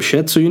gave me some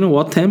shit. So you know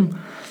what, Tim,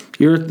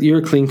 you're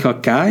a clean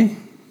cut guy,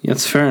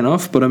 that's fair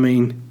enough, but I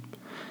mean,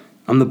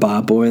 I'm the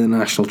bad boy of the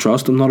National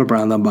Trust. I'm not a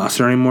brand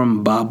ambassador anymore, I'm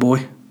a bad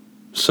boy.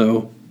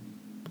 So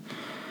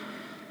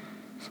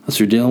that's what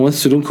you're dealing with.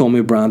 So don't call me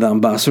a brand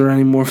ambassador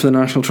anymore for the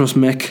National Trust,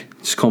 Mick.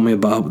 Just call me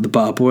the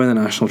bad boy of the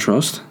National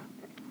Trust.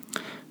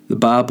 The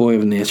bad boy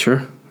of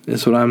nature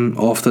is what I'm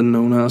often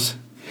known as.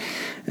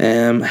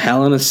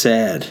 Helen has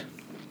said,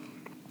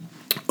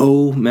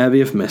 oh,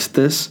 maybe I've missed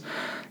this.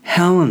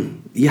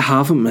 Helen, you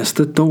haven't missed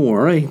it, don't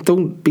worry.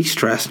 Don't be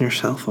stressing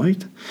yourself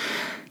out.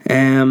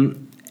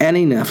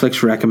 Any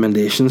Netflix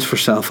recommendations for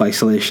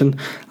self-isolation?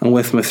 And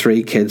with my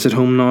 3 kids at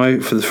home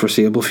now for the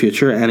foreseeable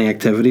future, any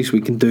activities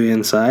we can do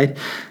inside?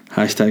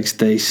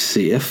 #stay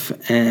safe.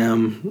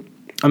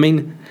 I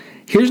mean,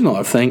 here's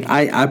another thing.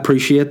 I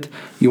appreciate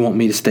you want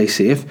me to stay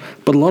safe,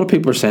 but a lot of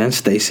people are saying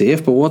stay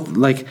safe. But what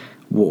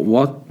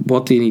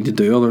do you need to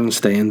do other than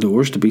stay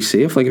indoors to be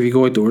safe? Like, if you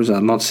go outdoors,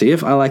 I'm not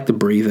safe. I like to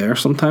breathe air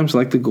sometimes. I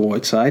like to go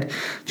outside. Do you know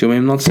what I mean?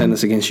 I'm not saying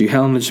this against you,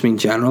 Helen. I just mean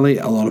generally,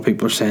 a lot of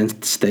people are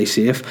saying stay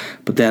safe,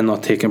 but then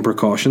not taking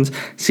precautions.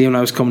 See, when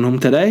I was coming home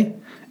today,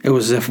 it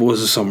was as if it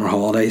was the summer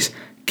holidays.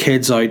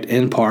 Kids out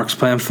in parks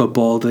playing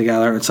football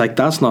together. It's like,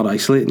 that's not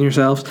isolating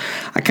yourselves.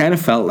 I kind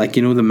of felt like,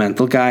 you know, the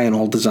mental guy in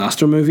all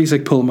disaster movies,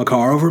 like pulling my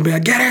car over and being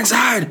like, get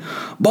inside,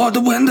 board the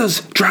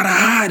windows, try to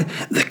hide,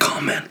 they're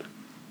coming.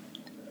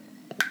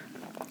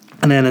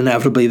 And then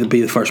inevitably they'd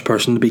be the first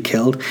person to be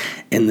killed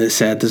in this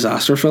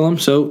disaster film.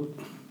 So,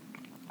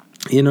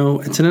 you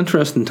know, it's an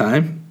interesting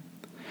time.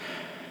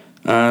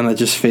 And I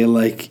just feel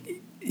like,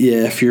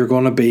 yeah, if you're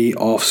going to be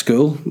off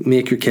school,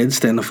 make your kids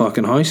stay in the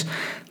fucking house.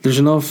 There's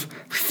enough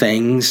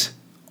things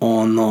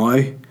on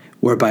now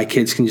whereby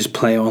kids can just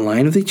play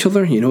online with each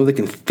other. You know, they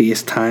can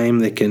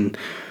FaceTime, they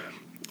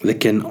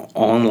can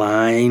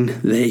online,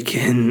 they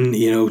can,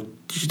 you know,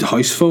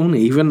 house phone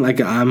even.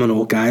 Like, I'm an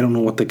old guy, I don't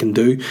know what they can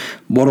do.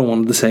 What I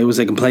wanted to say was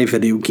they can play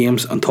video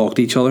games and talk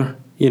to each other.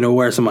 You know,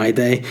 whereas in my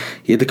day,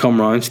 you had to come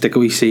round, stick a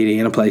wee CD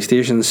in a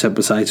PlayStation and sit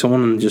beside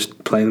someone and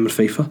just play them at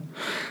FIFA.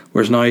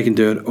 Whereas now you can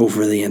do it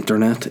over the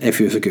internet if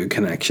you have a good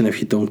connection. If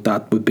you don't,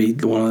 that would be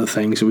one of the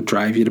things that would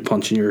drive you to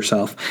punching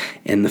yourself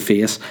in the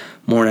face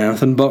more than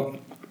anything. But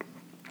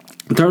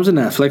in terms of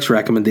Netflix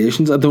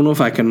recommendations, I don't know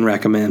if I can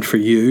recommend for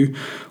you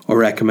or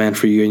recommend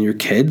for you and your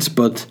kids,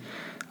 but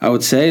I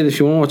would say that if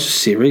you want to watch a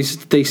series,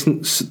 it's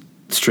decent.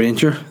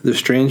 The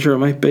Stranger it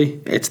might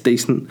be. It's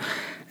decent.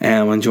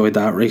 I enjoyed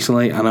that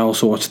recently, and I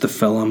also watched the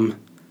film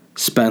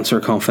Spencer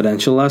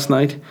Confidential last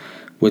night,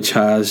 which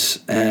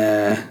has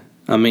here's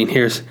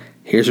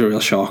a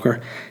real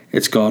shocker.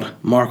 It's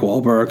got Mark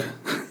Wahlberg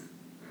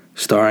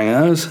starring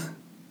as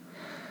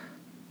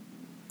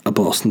a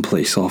Boston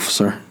police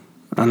officer.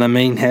 And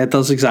it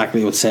does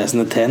exactly what it says in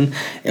the tin.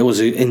 It was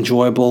an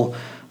enjoyable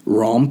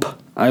romp,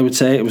 I would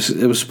say. It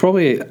was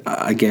probably,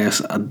 I guess,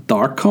 a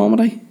dark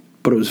comedy,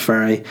 but it was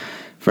very,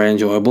 very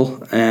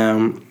enjoyable.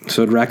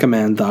 So I'd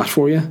recommend that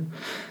for you.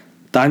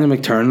 Daniel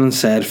McTiernan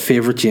said,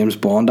 favourite James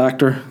Bond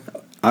actor.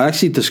 I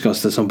actually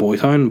discussed this on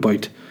Boytown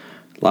about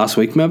last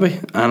week maybe,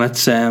 and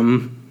it's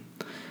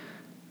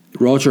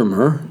Roger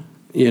Moore.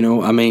 You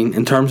know, I mean,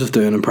 in terms of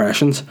doing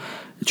impressions,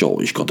 it's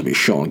always got to be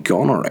Sean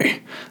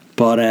Connery.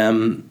 But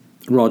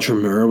Roger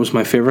Moore was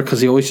my favourite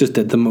because he always just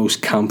did the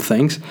most camp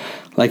things.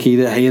 Like he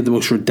had the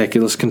most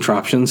ridiculous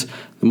contraptions,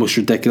 the most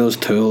ridiculous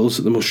tools,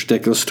 the most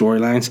ridiculous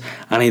storylines,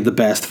 and he had the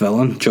best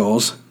villain,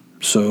 Jaws.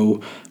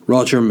 So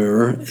Roger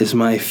Moore is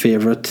my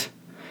favourite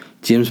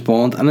James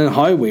Bond. And then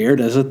how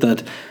weird is it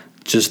that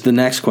just the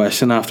next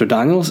question after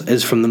Daniel's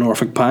is from the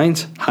Norfolk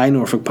Pines. Hi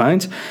Norfolk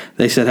Pines.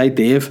 They said, hi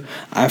Dave,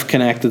 I've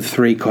connected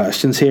 3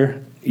 questions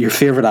here. Your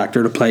favourite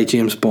actor to play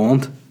James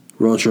Bond?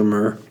 Roger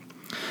Moore.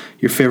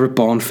 Your favourite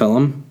Bond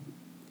film?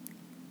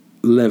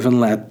 Live and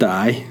Let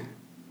Die.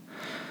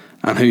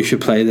 And who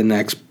should play the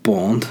next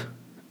Bond?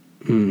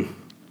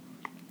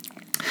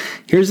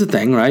 Here's the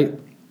thing, right?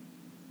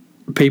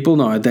 People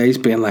nowadays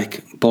being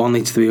like, Bond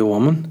needs to be a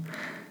woman.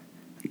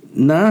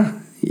 Nah,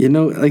 you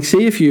know, like,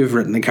 see if you've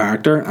written a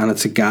character and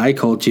it's a guy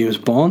called James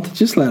Bond,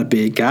 just let it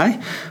be a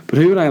guy. But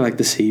who would I like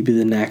to see be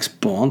the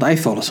next Bond? I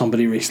thought of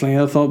somebody recently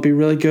I thought would be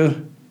really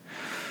good.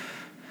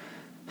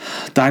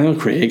 Daniel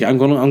Craig. I'm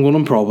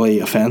gonna probably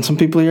offend some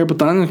people here, but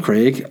Daniel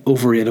Craig,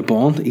 overrated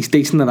Bond. He's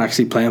decent at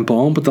actually playing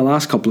Bond, but the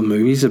last couple of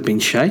movies have been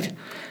shite.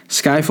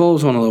 Skyfall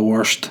was one of the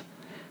worst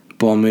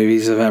Bond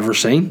movies I've ever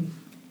seen.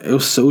 It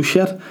was so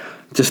shit.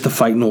 Just to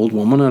fight an old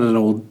woman in an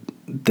old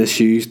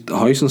disused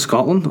house in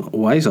Scotland.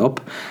 Wise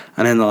up.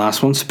 And then the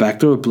last one,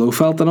 Spectre with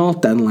Blofeld and all,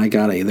 didn't like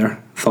that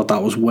either. Thought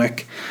that was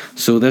wick.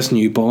 So this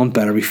new Bond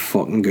better be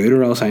fucking good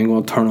or else I'm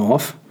going to turn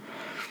off.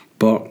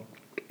 But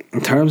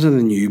in terms of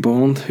the new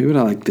Bond, who would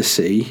I like to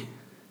see?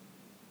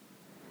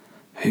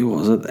 Who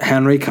was it?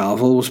 Henry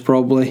Cavill was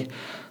probably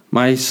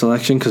my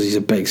selection because he's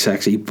a big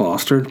sexy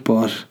bastard.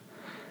 But,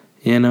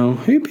 you know,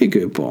 who'd be a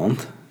good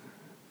Bond?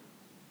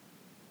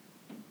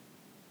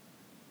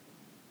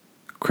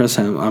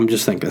 I'm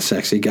just thinking of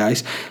sexy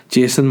guys.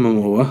 Jason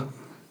Momoa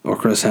or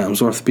Chris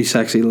Hemsworth would be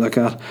sexy to look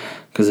at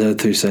because they're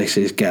the 2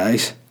 sexiest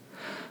guys.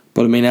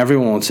 But I mean,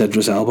 everyone wants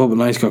Idris Elba, but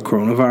now he's got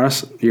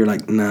coronavirus. You're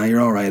like, nah, you're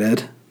alright,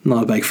 Ed.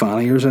 Not a big fan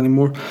of yours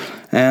anymore.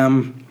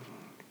 But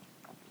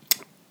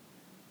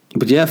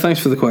yeah, thanks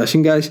for the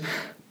question, guys.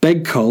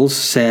 Big Culls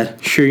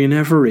said, sure you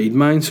never read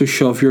mine, so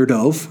shove your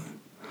dove.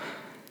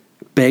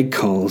 Big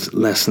Culls,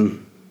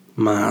 listen,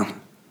 man,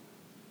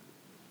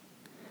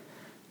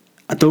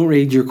 I don't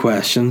read your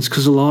questions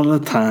because a lot of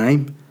the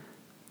time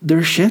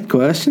they're shit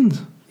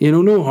questions. You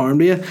know, no harm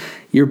to you.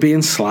 You're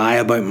being sly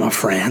about my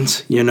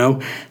friends, you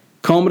know.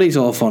 Comedy's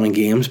all fun and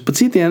games, but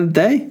see, at the end of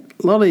the day,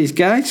 a lot of these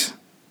guys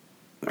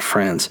are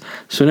friends.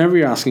 So whenever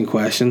you're asking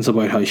questions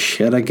about how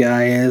shit a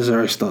guy is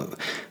or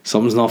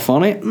something's not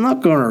funny, I'm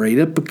not going to read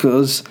it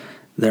because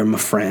they're my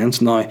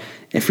friends. Now,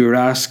 if you were to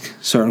ask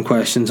certain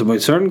questions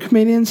about certain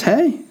comedians,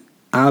 hey,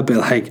 I'll be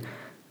like,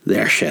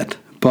 they're shit.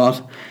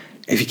 But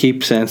if you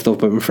keep saying stuff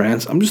about my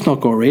friends, I'm just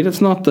not going to read it. It's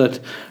not that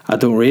I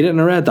don't read it,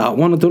 and I read that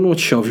one. I don't know what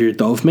shove your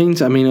dove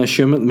means. I mean, I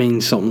assume it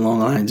means something along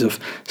the lines of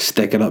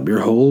stick it up your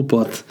hole,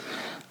 but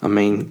I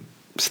mean,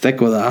 stick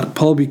with that.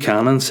 Paul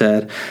Buchanan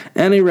said,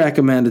 any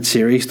recommended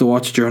series to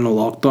watch during the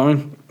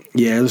lockdown?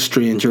 Yeah, The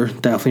Stranger,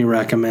 definitely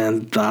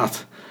recommend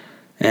that.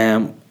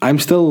 I'm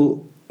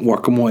still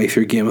working my way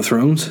through Game of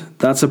Thrones.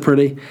 That's a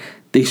pretty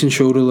decent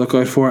show to look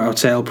out for. I would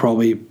say I'll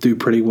probably do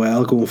pretty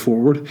well going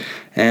forward.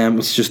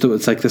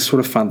 It's like this sort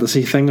of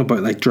fantasy thing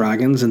about like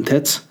dragons and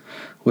tits,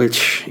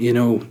 which, you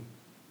know,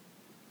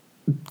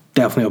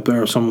 definitely up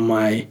there with some of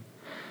my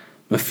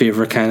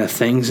favourite kind of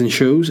things and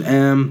shows.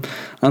 And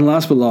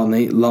last but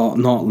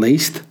not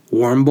least,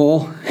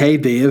 Wormball. Hey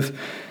Dave,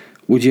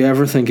 would you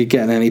ever think of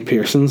getting any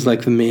piercings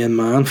like the main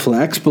man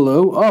Flex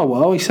below? Oh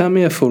well, he sent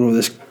me a photo of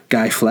this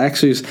guy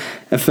Flex who's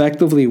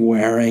effectively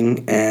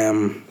wearing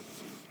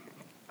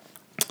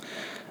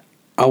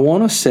I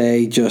want to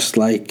say just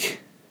like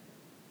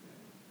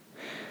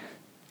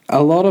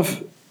a lot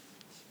of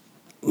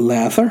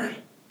leather.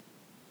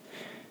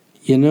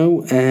 You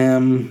know,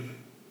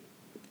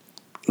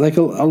 like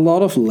a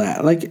lot of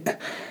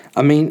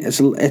I mean, it's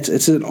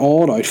an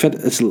odd outfit.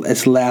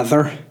 It's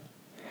leather.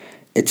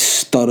 It's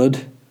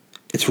studded.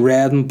 It's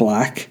red and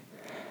black,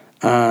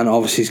 and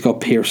obviously he's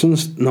got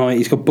piercings. Now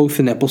he's got both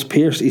the nipples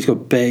pierced. He's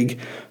got big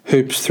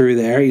hoops through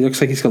there. He looks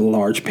like he's got a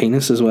large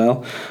penis as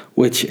well,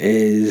 which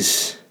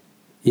is,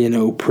 you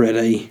know,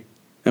 pretty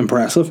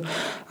impressive.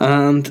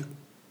 And,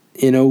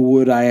 you know,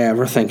 would I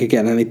ever think of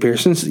getting any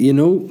piercings? You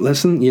know,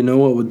 listen, you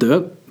know I would do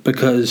it,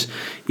 because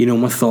you know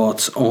my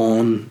thoughts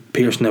on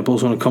pierced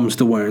nipples when it comes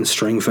to wearing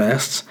string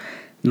vests.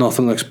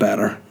 Nothing looks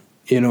better.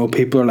 You know,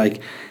 people are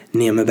like,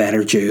 name a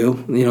better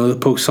Jew. You know, they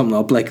post something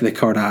up like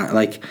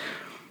like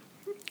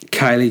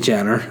Kylie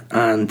Jenner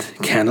and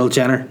Kendall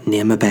Jenner.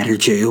 Name a better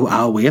Jew.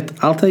 I'll wait.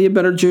 I'll tell you a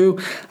better Jew.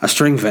 A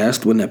string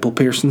vest with nipple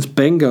piercings.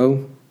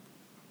 Bingo.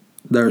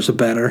 There's a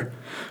better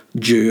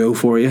duo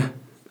for you.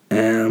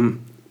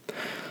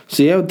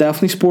 So yeah, I would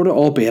definitely sport it,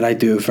 albeit I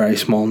do have very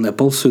small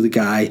nipples, so the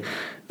guy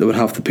that would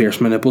have to pierce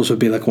my nipples would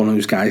be like one of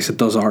those guys that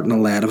does art in the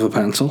lead of a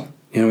pencil.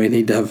 You know, you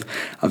need to have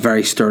a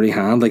very sturdy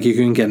hand. Like, you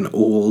can get an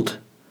old,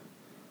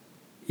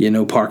 you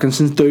know,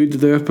 Parkinson's dude to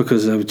do it,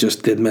 because I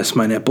just did miss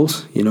my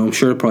nipples. You know, I'm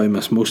sure I probably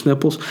miss most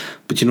nipples,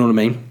 but you know what I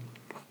mean.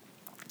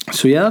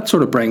 So yeah, that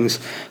sort of brings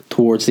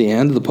towards the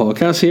end of the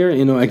podcast here.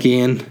 You know,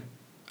 again,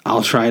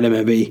 I'll try to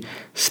maybe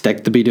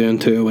stick to be doing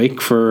 2 a week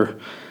for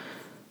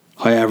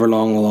however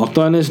long the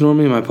lockdown is.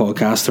 Normally my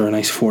podcasts are a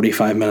nice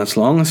 45 minutes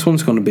long. This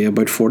one's going to be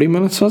about 40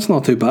 minutes, so that's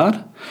not too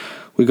bad.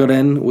 We got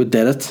in, we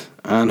did it,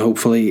 and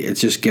hopefully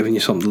it's just giving you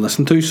something to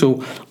listen to. So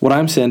what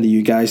I'm saying to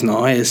you guys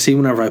now is, see,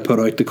 whenever I put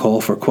out the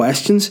call for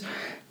questions,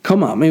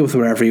 come at me with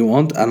whatever you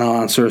want, and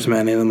I'll answer as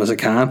many of them as I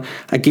can.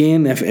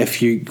 Again,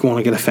 if you want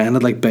to get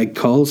offended like Big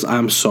Culls,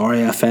 I'm sorry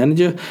I offended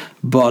you,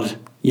 but,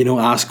 you know,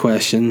 ask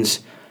questions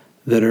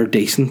that are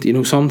decent. You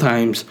know,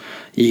 sometimes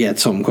you get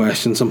some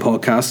questions on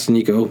podcasts and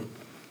you go,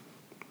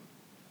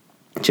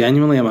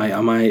 genuinely,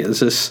 is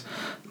this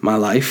my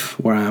life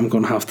where I'm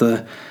going to have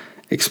to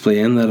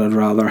explain that I'd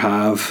rather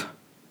have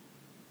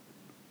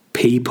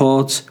pea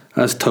pods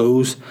as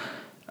toes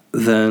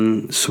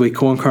than sweet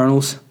corn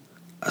kernels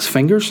as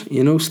fingers?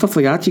 You know, stuff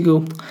like that. You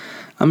go,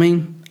 I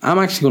mean, I'm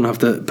actually going to have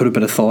to put a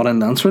bit of thought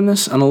into answering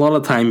this, and a lot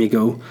of time you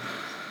go,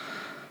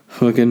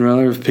 fucking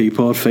rather have pea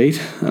pod feet,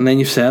 and then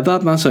you've said that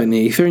and that's out in the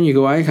ether, and you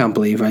go, I can't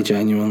believe I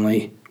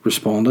genuinely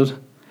responded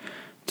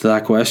to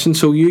that question.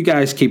 So you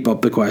guys keep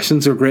up the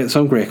questions. They're great,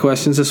 some great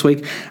questions this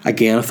week.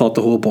 Again, I thought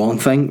the whole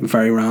Bond thing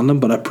very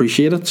random, but I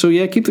appreciate it. So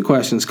yeah, keep the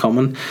questions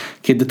coming,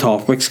 keep the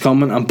topics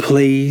coming, and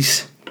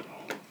please,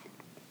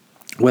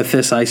 with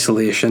this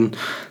isolation,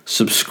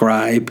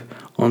 subscribe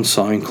on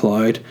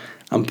SoundCloud,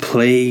 and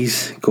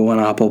please go on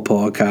Apple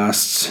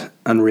Podcasts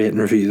and rate and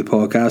review the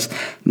podcast.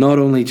 Not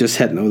only just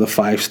hitting it with the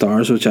 5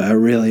 stars, which I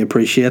really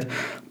appreciate,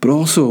 but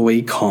also a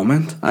wee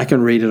comment. I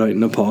can read it out in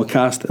the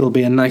podcast. It'll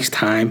be a nice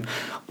time.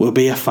 We'll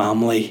be a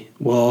family.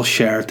 We'll all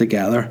share it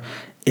together.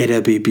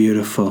 It'll be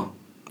beautiful.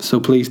 So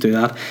please do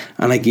that.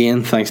 And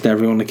again, thanks to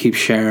everyone that keeps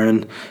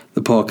sharing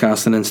the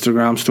podcast and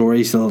Instagram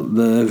stories.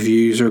 The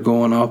views are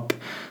going up.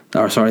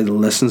 Or sorry, the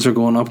listens are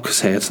going up, because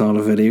hey, it's not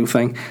a video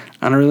thing.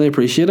 And I really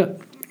appreciate it.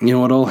 You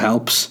know, it all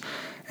helps.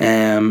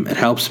 It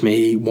helps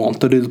me want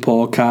to do the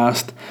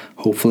podcast.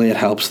 Hopefully it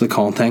helps the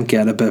content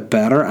get a bit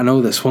better. I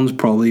know this one's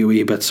probably a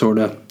wee bit sort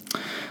of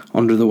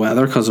under the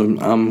weather, because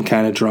I'm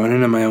kind of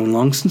drowning in my own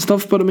lungs and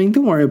stuff, but I mean,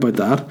 don't worry about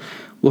that.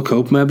 We'll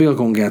cope. Maybe I'll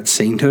go and get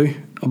seen to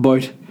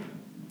about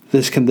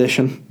this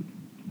condition.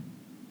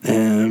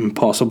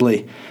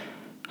 Possibly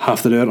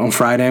have to do it on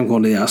Friday. I'm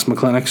going to the asthma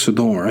clinic, so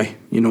don't worry.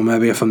 You know,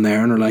 maybe if I'm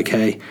there and they're like,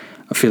 hey,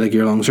 I feel like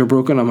your lungs are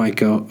broken, I might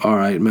go,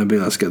 alright, maybe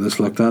let's get this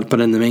looked at. But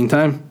in the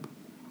meantime,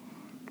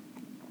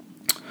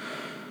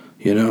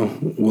 you know,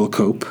 we'll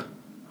cope.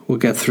 We'll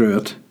get through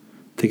it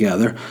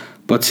together.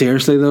 But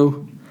seriously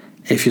though,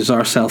 if you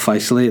are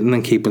self-isolating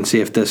and keeping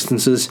safe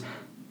distances,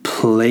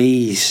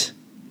 please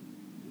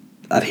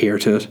adhere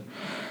to it.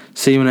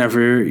 See,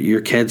 whenever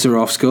your kids are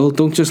off school,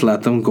 don't just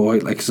let them go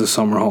out like it's the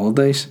summer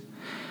holidays.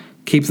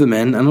 Keep them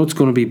in. I know it's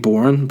going to be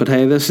boring, but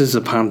hey, this is a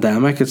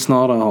pandemic. It's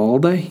not a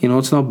holiday. You know,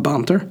 it's not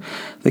banter.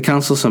 They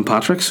cancel St.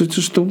 Patrick's, so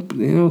just don't,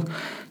 you know,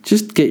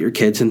 just get your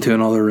kids into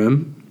another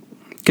room.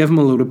 Give them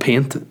a load of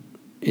paint.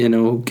 You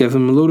know, give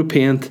them a load of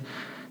paint.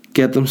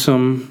 Get them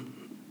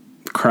some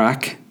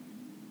crack,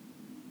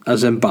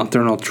 as in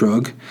banter, not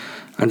drug,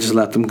 and just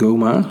let them go,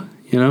 man.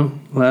 You know,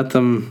 let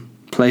them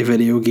play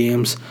video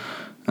games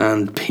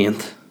and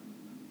paint,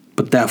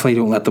 but definitely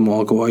don't let them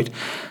all go out,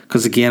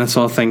 because again, I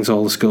saw things,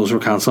 all the schools were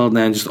cancelled, and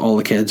then just all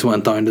the kids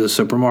went down to the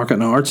supermarket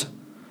in Ards.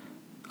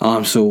 Oh,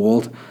 I'm so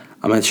old.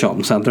 I meant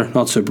shopping centre,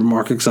 not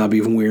supermarket, because that'd be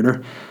even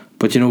weirder.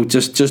 But you know,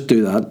 just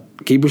do that.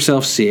 Keep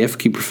yourself safe,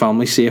 keep your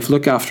family safe,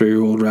 look after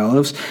your old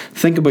relatives.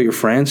 Think about your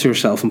friends who are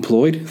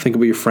self-employed. Think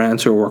about your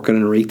friends who are working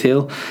in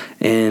retail,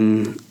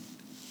 in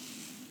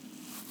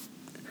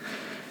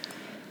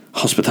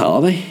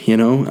hospitality, you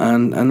know,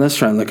 and let's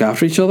try and look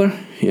after each other,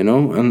 you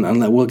know,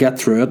 and we'll get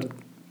through it.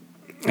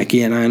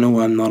 Again, I know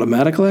I'm not a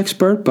medical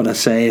expert, but I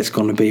say it's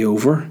going to be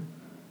over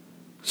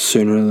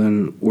sooner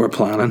than we're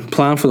planning.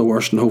 Plan for the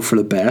worst and hope for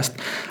the best.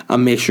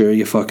 And make sure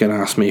you fucking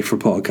ask me for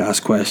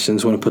podcast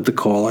questions when I put the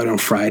call out on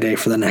Friday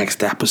for the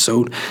next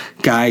episode.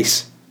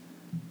 Guys,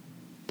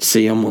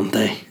 see you on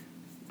Monday.